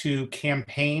likely to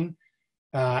campaign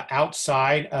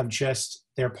outside of just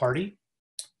their party,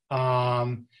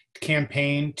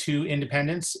 campaign to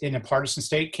independents in a partisan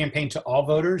state, campaign to all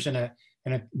voters in a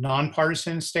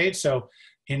nonpartisan state. So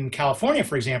in California,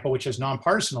 for example, which has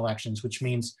nonpartisan elections, which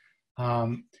means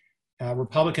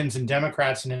Republicans and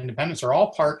Democrats and independents are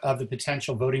all part of the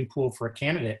potential voting pool for a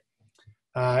candidate,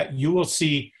 you will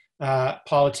see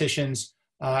politicians,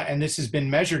 and this has been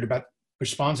measured about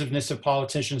responsiveness of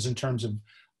politicians in terms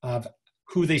of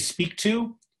who they speak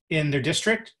to in their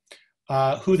district,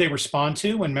 who they respond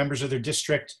to when members of their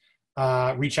district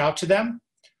reach out to them,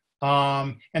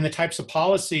 and the types of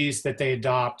policies that they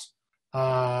adopt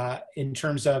in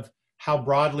terms of how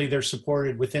broadly they're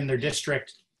supported within their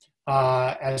district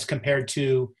as compared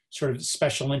to sort of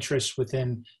special interests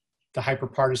within the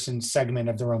hyperpartisan segment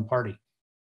of their own party.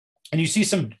 And you see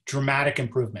some dramatic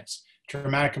improvements.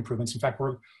 In fact,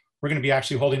 we're going to be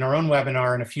actually holding our own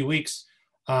webinar in a few weeks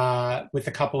with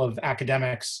a couple of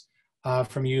academics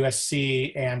from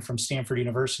USC and from Stanford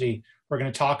University. We're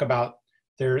going to talk about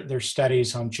their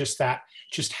studies on just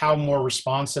how more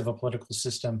responsive a political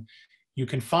system you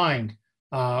can find.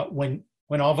 When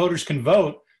all voters can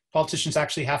vote, politicians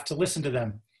actually have to listen to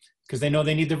them because they know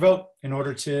they need their vote in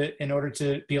order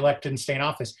to be elected and stay in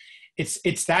office.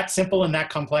 It's that simple and that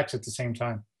complex at the same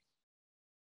time.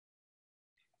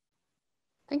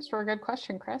 Thanks for a good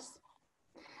question, Chris.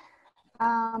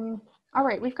 All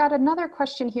right, we've got another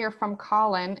question here from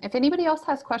Colin. If anybody else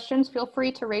has questions, feel free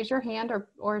to raise your hand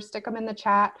or stick them in the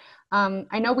chat.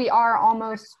 I know we are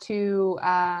almost to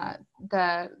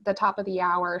the top of the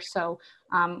hour, so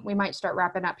we might start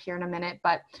wrapping up here in a minute.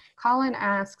 But Colin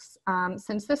asks,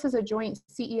 since this is a joint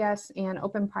CES and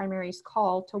Open Primaries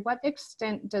call, to what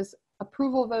extent does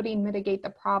approval voting mitigate the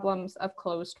problems of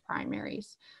closed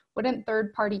primaries? Wouldn't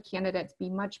third-party candidates be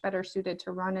much better suited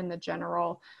to run in the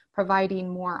general, providing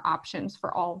more options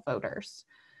for all voters?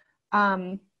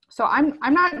 So I'm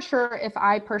not sure if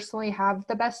I personally have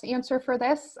the best answer for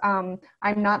this. I'm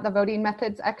not the voting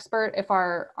methods expert. If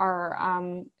our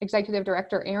executive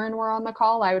director, Aaron, were on the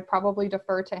call, I would probably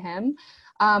defer to him.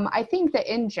 I think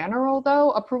that in general,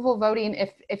 though, approval voting,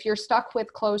 if you're stuck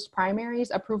with closed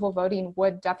primaries, approval voting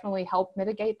would definitely help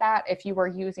mitigate that if you were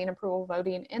using approval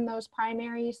voting in those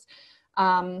primaries.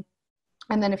 And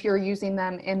then if you're using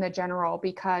them in the general,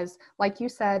 because like you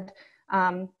said,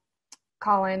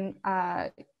 Colin,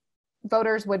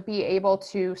 voters would be able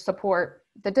to support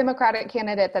the Democratic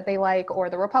candidate that they like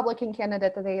or the Republican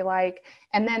candidate that they like,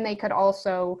 and then they could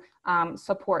also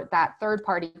support that third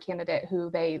party candidate who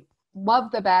they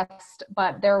love the best,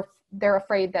 but they're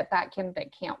afraid that that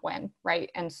candidate can't win, right?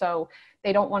 And so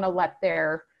they don't want to let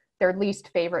their least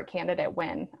favorite candidate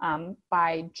win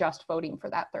by just voting for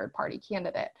that third party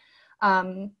candidate.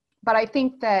 But I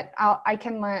think that I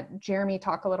can let Jeremy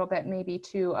talk a little bit maybe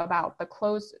too about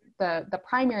the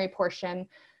primary portion.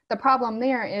 The problem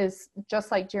there is,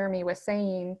 just like Jeremy was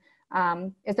saying,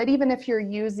 is that even if you're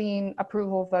using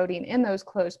approval voting in those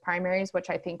closed primaries, which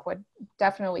I think would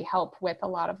definitely help with a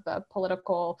lot of the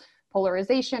political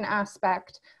polarization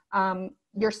aspect,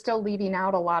 you're still leaving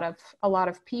out a lot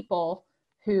of people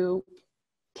who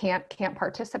can't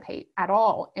participate at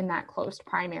all in that closed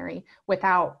primary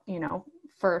without,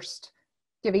 first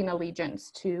giving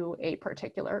allegiance to a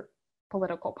particular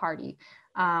political party.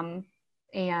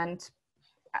 And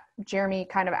Jeremy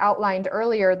kind of outlined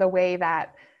earlier the way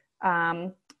that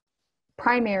the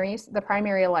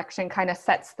primary election kind of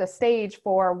sets the stage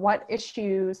for what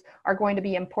issues are going to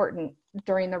be important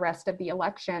during the rest of the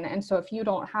election. And so if you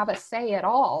don't have a say at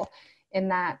all in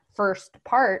that first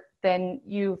part, then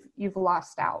you've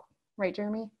lost out, right,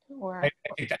 Jeremy? Or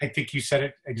I think you said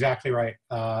it exactly right.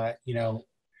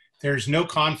 There's no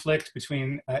conflict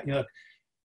between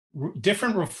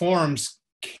different reforms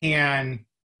can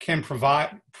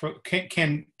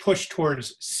push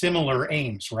towards similar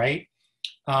aims, right?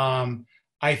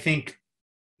 I think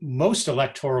most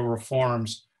electoral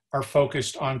reforms are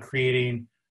focused on creating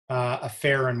a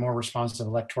fair and more responsive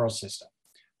electoral system.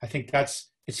 I think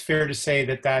it's fair to say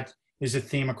that is a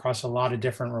theme across a lot of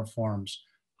different reforms.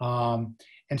 And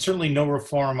certainly no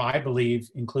reform, I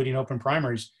believe, including open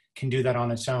primaries, can do that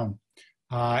on its own.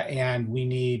 And we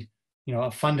need,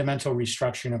 a fundamental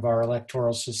restructuring of our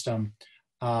electoral system.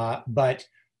 But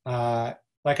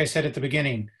like I said at the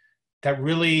beginning, that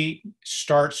really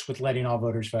starts with letting all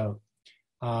voters vote.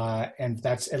 And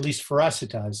that's, at least for us, it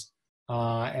does.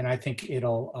 And I think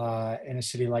it'll, in a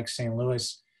city like St.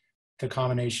 Louis, the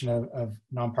combination of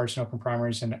nonpartisan open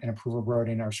primaries and approval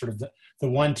voting are sort of the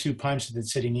 1-2 punch that the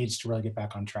city needs to really get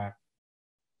back on track.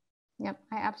 Yep,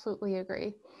 I absolutely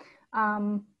agree.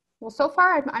 Well, so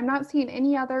far I'm not seeing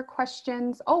any other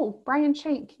questions. Oh, Brian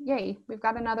Shank, yay, we've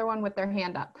got another one with their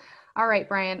hand up. All right,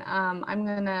 Brian, I'm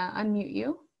gonna unmute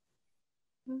you.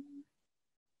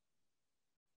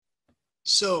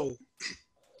 So,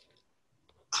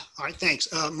 all right, thanks.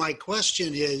 My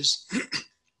question is,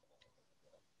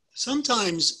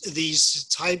 sometimes these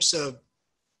types of,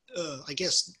 I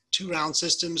guess, 2-round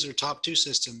systems or top 2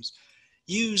 systems,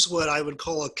 use what I would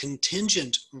call a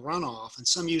contingent runoff, and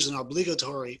some use an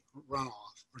obligatory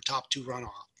runoff or top two runoff.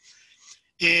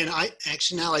 And I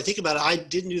actually, now I think about it, I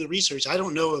didn't do the research. I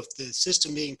don't know if the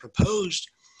system being proposed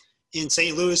in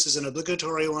St. Louis is an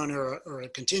obligatory one or a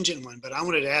contingent one, but I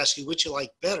wanted to ask you which you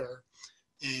like better,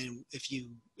 and if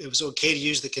it was okay to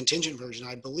use the contingent version.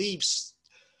 I believe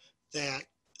that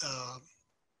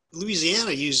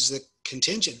Louisiana uses the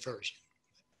contingent version.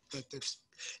 But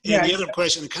the other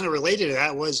question kind of related to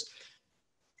that was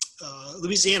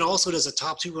Louisiana also does a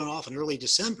top two runoff in early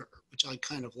December, which I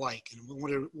kind of like, and I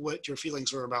wonder what your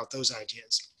feelings were about those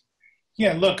ideas.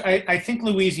 Yeah, look, I think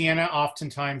Louisiana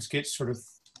oftentimes gets sort of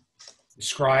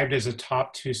described as a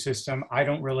top two system. I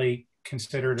don't really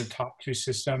consider it a top two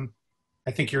system.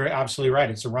 I think you're absolutely right.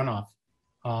 It's a runoff.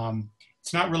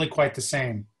 It's not really quite the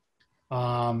same.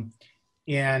 And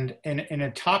in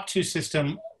a top two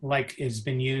system, like has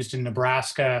been used in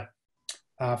Nebraska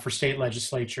for state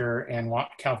legislature and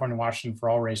California and Washington for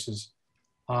all races,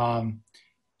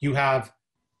 you have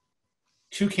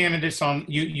two candidates on,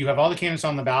 you have all the candidates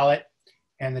on the ballot,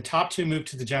 and the top two move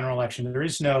to the general election. There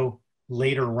is no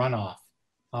later runoff.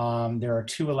 There are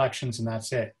two elections and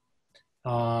that's it.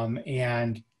 So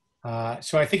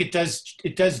I think it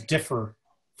does differ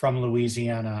from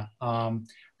Louisiana.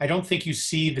 I don't think you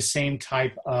see the same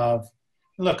type of,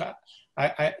 look,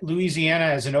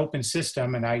 Louisiana is an open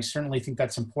system, and I certainly think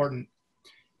that's important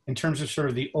in terms of sort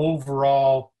of the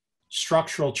overall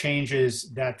structural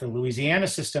changes that the Louisiana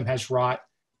system has wrought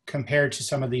compared to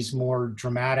some of these more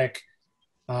dramatic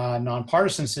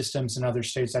nonpartisan systems in other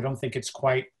states. I don't think it's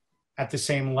quite at the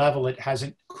same level. It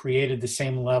hasn't created the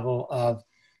same level of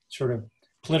sort of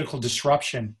political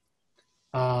disruption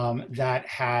that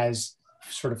has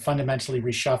sort of fundamentally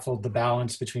reshuffled the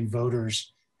balance between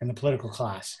voters and the political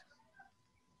class.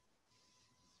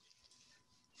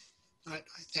 All right,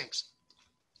 thanks.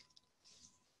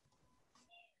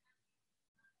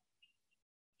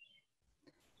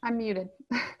 I'm muted.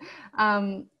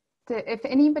 If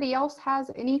anybody else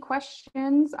has any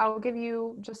questions, I'll give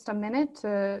you just a minute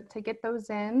to get those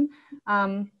in.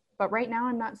 But right now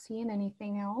I'm not seeing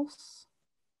anything else.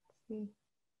 Let's see.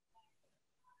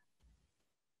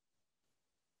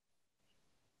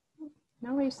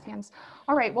 No raised hands.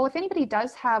 All right. Well, if anybody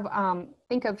does have,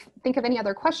 think of any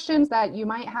other questions that you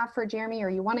might have for Jeremy, or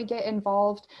you want to get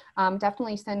involved,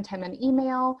 definitely send him an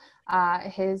email.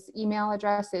 His email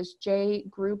address is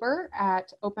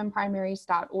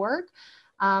jgruber@openprimaries.org.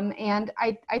 And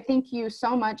I thank you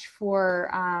so much for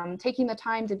taking the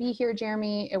time to be here,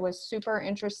 Jeremy. It was super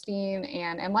interesting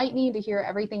and enlightening to hear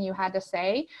everything you had to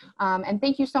say. And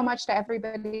thank you so much to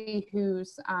everybody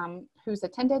who's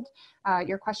attended.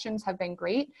 Your questions have been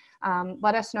great.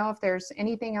 Let us know if there's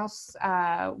anything else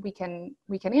we can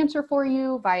answer for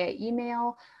you via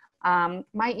email.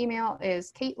 My email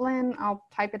is Caitlin. I'll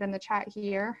type it in the chat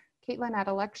here.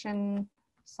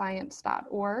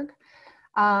 Caitlin@electionscience.org.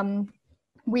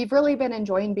 We've really been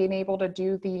enjoying being able to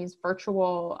do these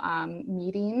virtual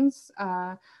meetings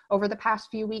over the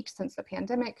past few weeks since the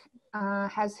pandemic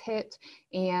has hit.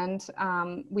 And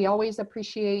we always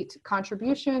appreciate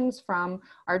contributions from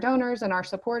our donors and our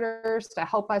supporters to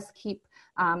help us keep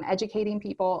educating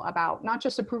people about not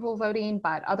just approval voting,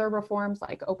 but other reforms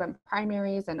like open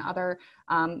primaries and other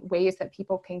ways that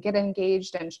people can get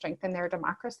engaged and strengthen their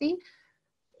democracy.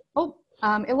 Oh.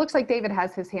 It looks like David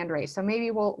has his hand raised, so maybe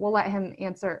we'll let him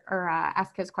answer or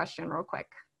ask his question real quick.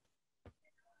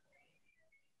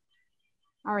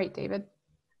 All right, David.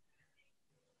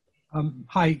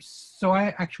 Hi, so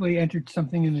I actually entered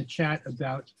something in the chat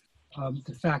about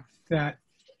the fact that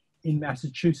in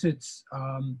Massachusetts,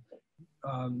 I'm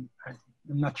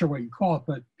not sure what you call it,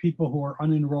 but people who are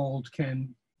unenrolled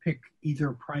can pick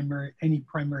either any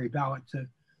primary ballot to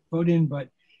vote in,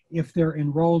 but if they're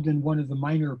enrolled in one of the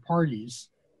minor parties,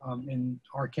 in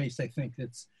our case, I think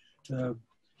it's the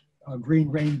Green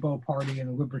Rainbow Party and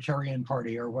the Libertarian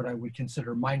Party are what I would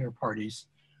consider minor parties.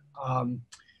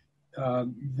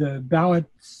 The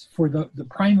ballots for the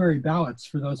primary ballots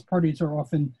for those parties are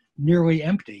often nearly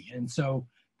empty. And so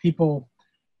people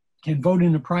can vote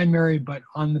in a primary, but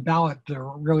on the ballot, there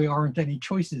really aren't any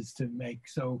choices to make.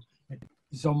 So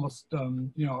it's almost,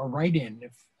 you know, a write-in.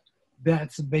 If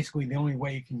that's basically the only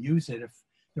way you can use it if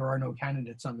there are no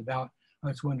candidates on the ballot. I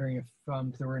was wondering if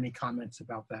there were any comments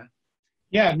about that.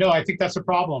 Yeah, no, I think that's a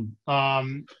problem.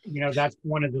 You know, that's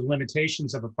one of the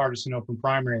limitations of a partisan open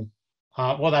primary.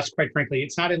 Well, that's quite frankly,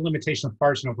 it's not a limitation of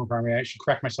partisan open primary. I should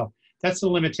correct myself. That's the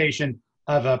limitation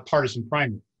of a partisan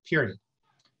primary, period.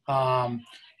 In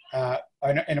a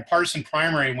partisan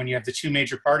primary, when you have the two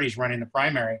major parties running the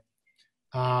primary,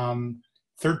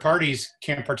 third parties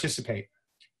can't participate.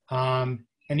 And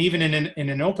even in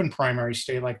an open primary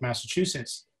state like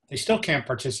Massachusetts, they still can't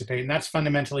participate. And that's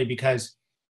fundamentally because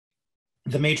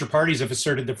the major parties have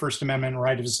asserted the First Amendment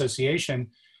right of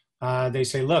association. They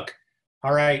say, look,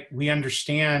 all right, we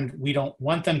understand we don't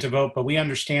want them to vote, but we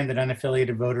understand that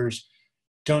unaffiliated voters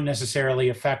don't necessarily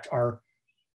affect our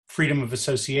freedom of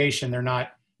association. They're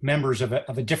not members of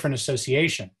a different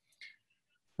association.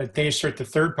 But they assert the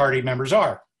third party members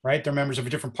are, right? They're members of a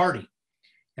different party.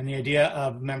 And the idea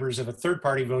of members of a third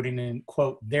party voting in,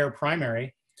 quote, their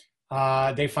primary,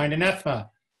 they find anathema.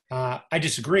 I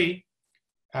disagree,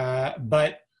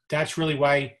 but that's really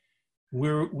why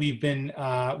we've been,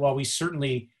 while we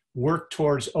certainly work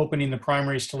towards opening the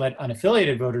primaries to let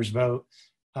unaffiliated voters vote,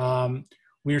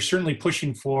 we are certainly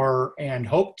pushing for and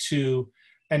hope to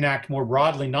enact more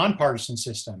broadly nonpartisan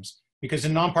systems, because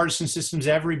in nonpartisan systems,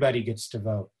 everybody gets to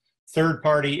vote. Third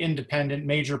party, independent,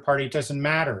 major party, it doesn't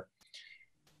matter.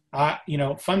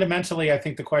 Fundamentally, I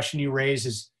think the question you raise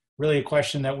is really a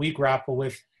question that we grapple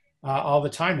with all the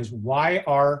time, is why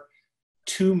are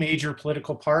two major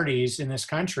political parties in this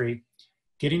country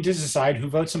getting to decide who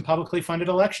votes in publicly funded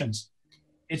elections?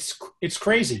 It's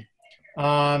crazy.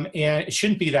 And it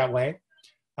shouldn't be that way.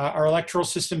 Our electoral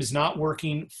system is not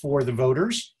working for the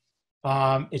voters.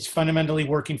 It's fundamentally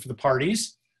working for the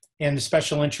parties and the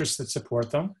special interests that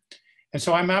support them. And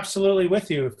so I'm absolutely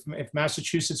with you. If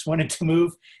Massachusetts wanted to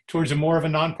move towards a more of a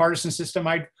nonpartisan system,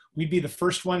 we'd be the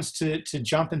first ones to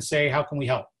jump and say, how can we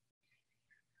help?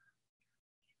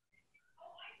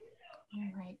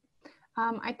 All right.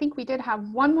 I think we did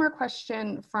have one more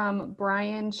question from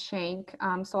Brian Shank.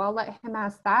 So I'll let him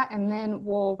ask that and then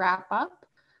we'll wrap up.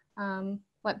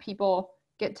 Let people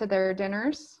get to their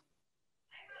dinners.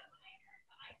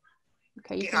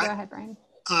 Okay, you can go ahead, Brian.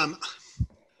 I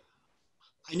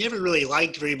never really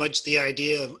liked very much the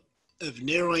idea of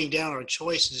narrowing down our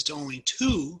choices to only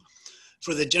 2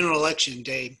 for the general election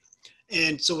day.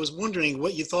 And so I was wondering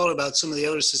what you thought about some of the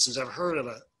other systems. I've heard of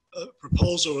a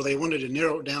proposal where they wanted to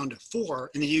narrow it down to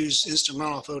 4 and to use instant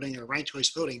runoff voting or ranked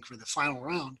choice voting for the final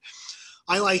round.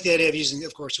 I like the idea of using,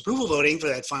 of course, approval voting for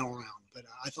that final round, but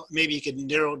I thought maybe you could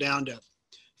narrow it down to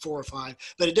 4 or 5.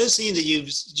 But it does seem that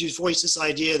you've voiced this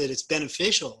idea that it's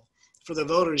beneficial for the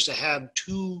voters to have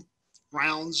 2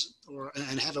 rounds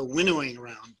and have a winnowing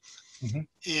round. Mm-hmm.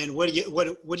 And what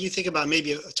do you think about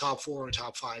maybe a top 4 or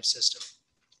top 5 system?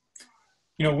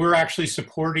 We're actually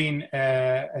supporting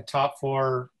a top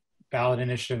 4 ballot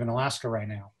initiative in Alaska right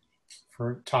now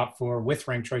for top 4 with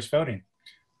ranked choice voting.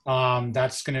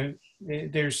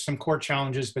 There's some court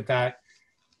challenges, but that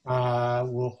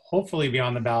will hopefully be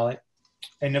on the ballot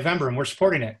in November, and we're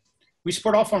supporting it. We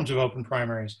support all forms of open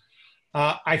primaries.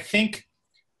 I think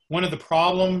one of the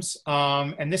problems,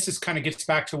 and this kind of gets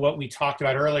back to what we talked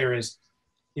about earlier, is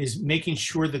making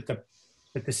sure that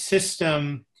the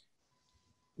system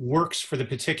works for the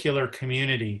particular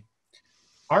community.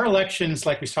 Our elections,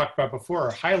 like we talked about before,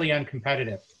 are highly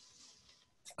uncompetitive.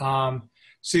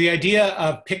 So the idea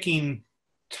of picking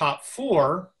top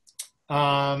 4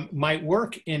 might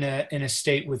work in a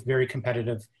state with very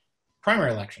competitive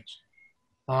primary elections.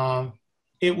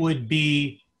 It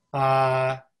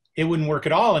wouldn't work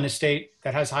at all in a state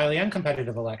that has highly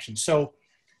uncompetitive elections. So,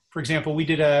 for example, we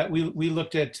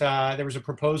looked at there was a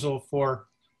proposal for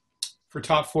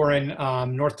top 4 in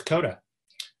North Dakota,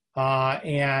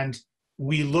 and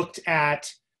we looked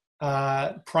at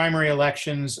primary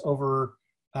elections over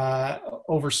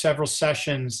several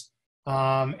sessions,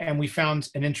 and we found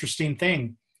an interesting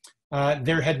thing.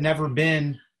 There had never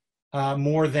been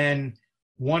more than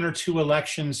 1 or 2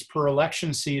 elections per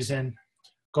election season,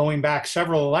 going back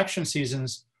several election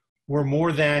seasons, where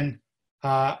more than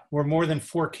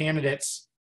 4 candidates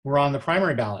were on the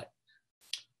primary ballot.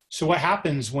 So what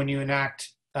happens when you enact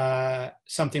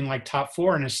something like top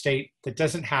 4 in a state that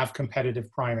doesn't have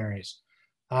competitive primaries?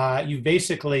 You've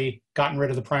basically gotten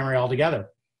rid of the primary altogether.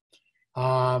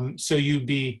 So you'd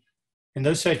be, in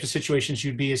those types of situations,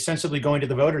 you'd be ostensibly going to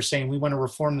the voters saying, we want to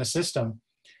reform the system.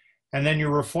 And then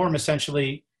your reform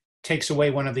essentially takes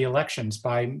away one of the elections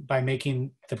by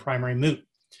making the primary moot.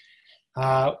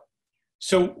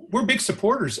 So we're big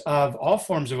supporters of all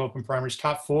forms of open primaries,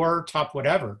 top 4, top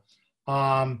whatever.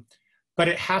 But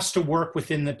it has to work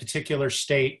within the particular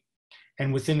state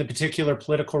and within the particular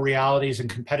political realities and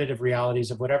competitive realities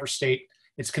of whatever state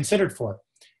it's considered for.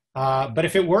 But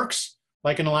if it works,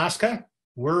 like in Alaska,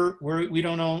 we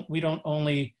don't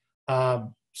only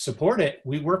support it,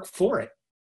 we work for it.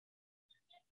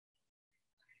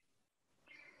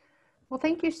 Well,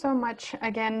 thank you so much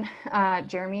again,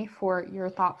 Jeremy, for your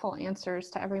thoughtful answers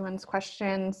to everyone's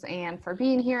questions and for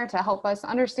being here to help us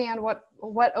understand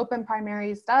what Open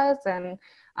Primaries does and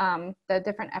the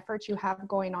different efforts you have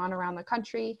going on around the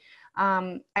country.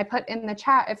 I put in the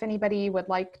chat if anybody would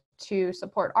like to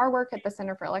support our work at the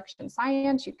Center for Election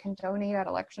Science, you can donate at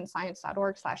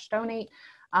electionscience.org/donate.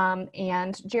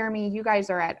 And Jeremy, you guys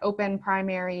are at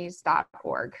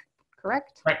openprimaries.org,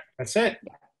 correct? Right, that's it.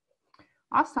 Yeah.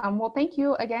 Awesome. Well, thank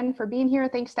you again for being here.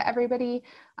 Thanks to everybody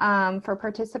for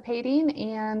participating,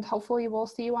 and hopefully we'll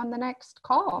see you on the next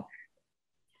call.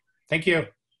 Thank you.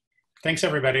 Thanks,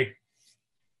 everybody.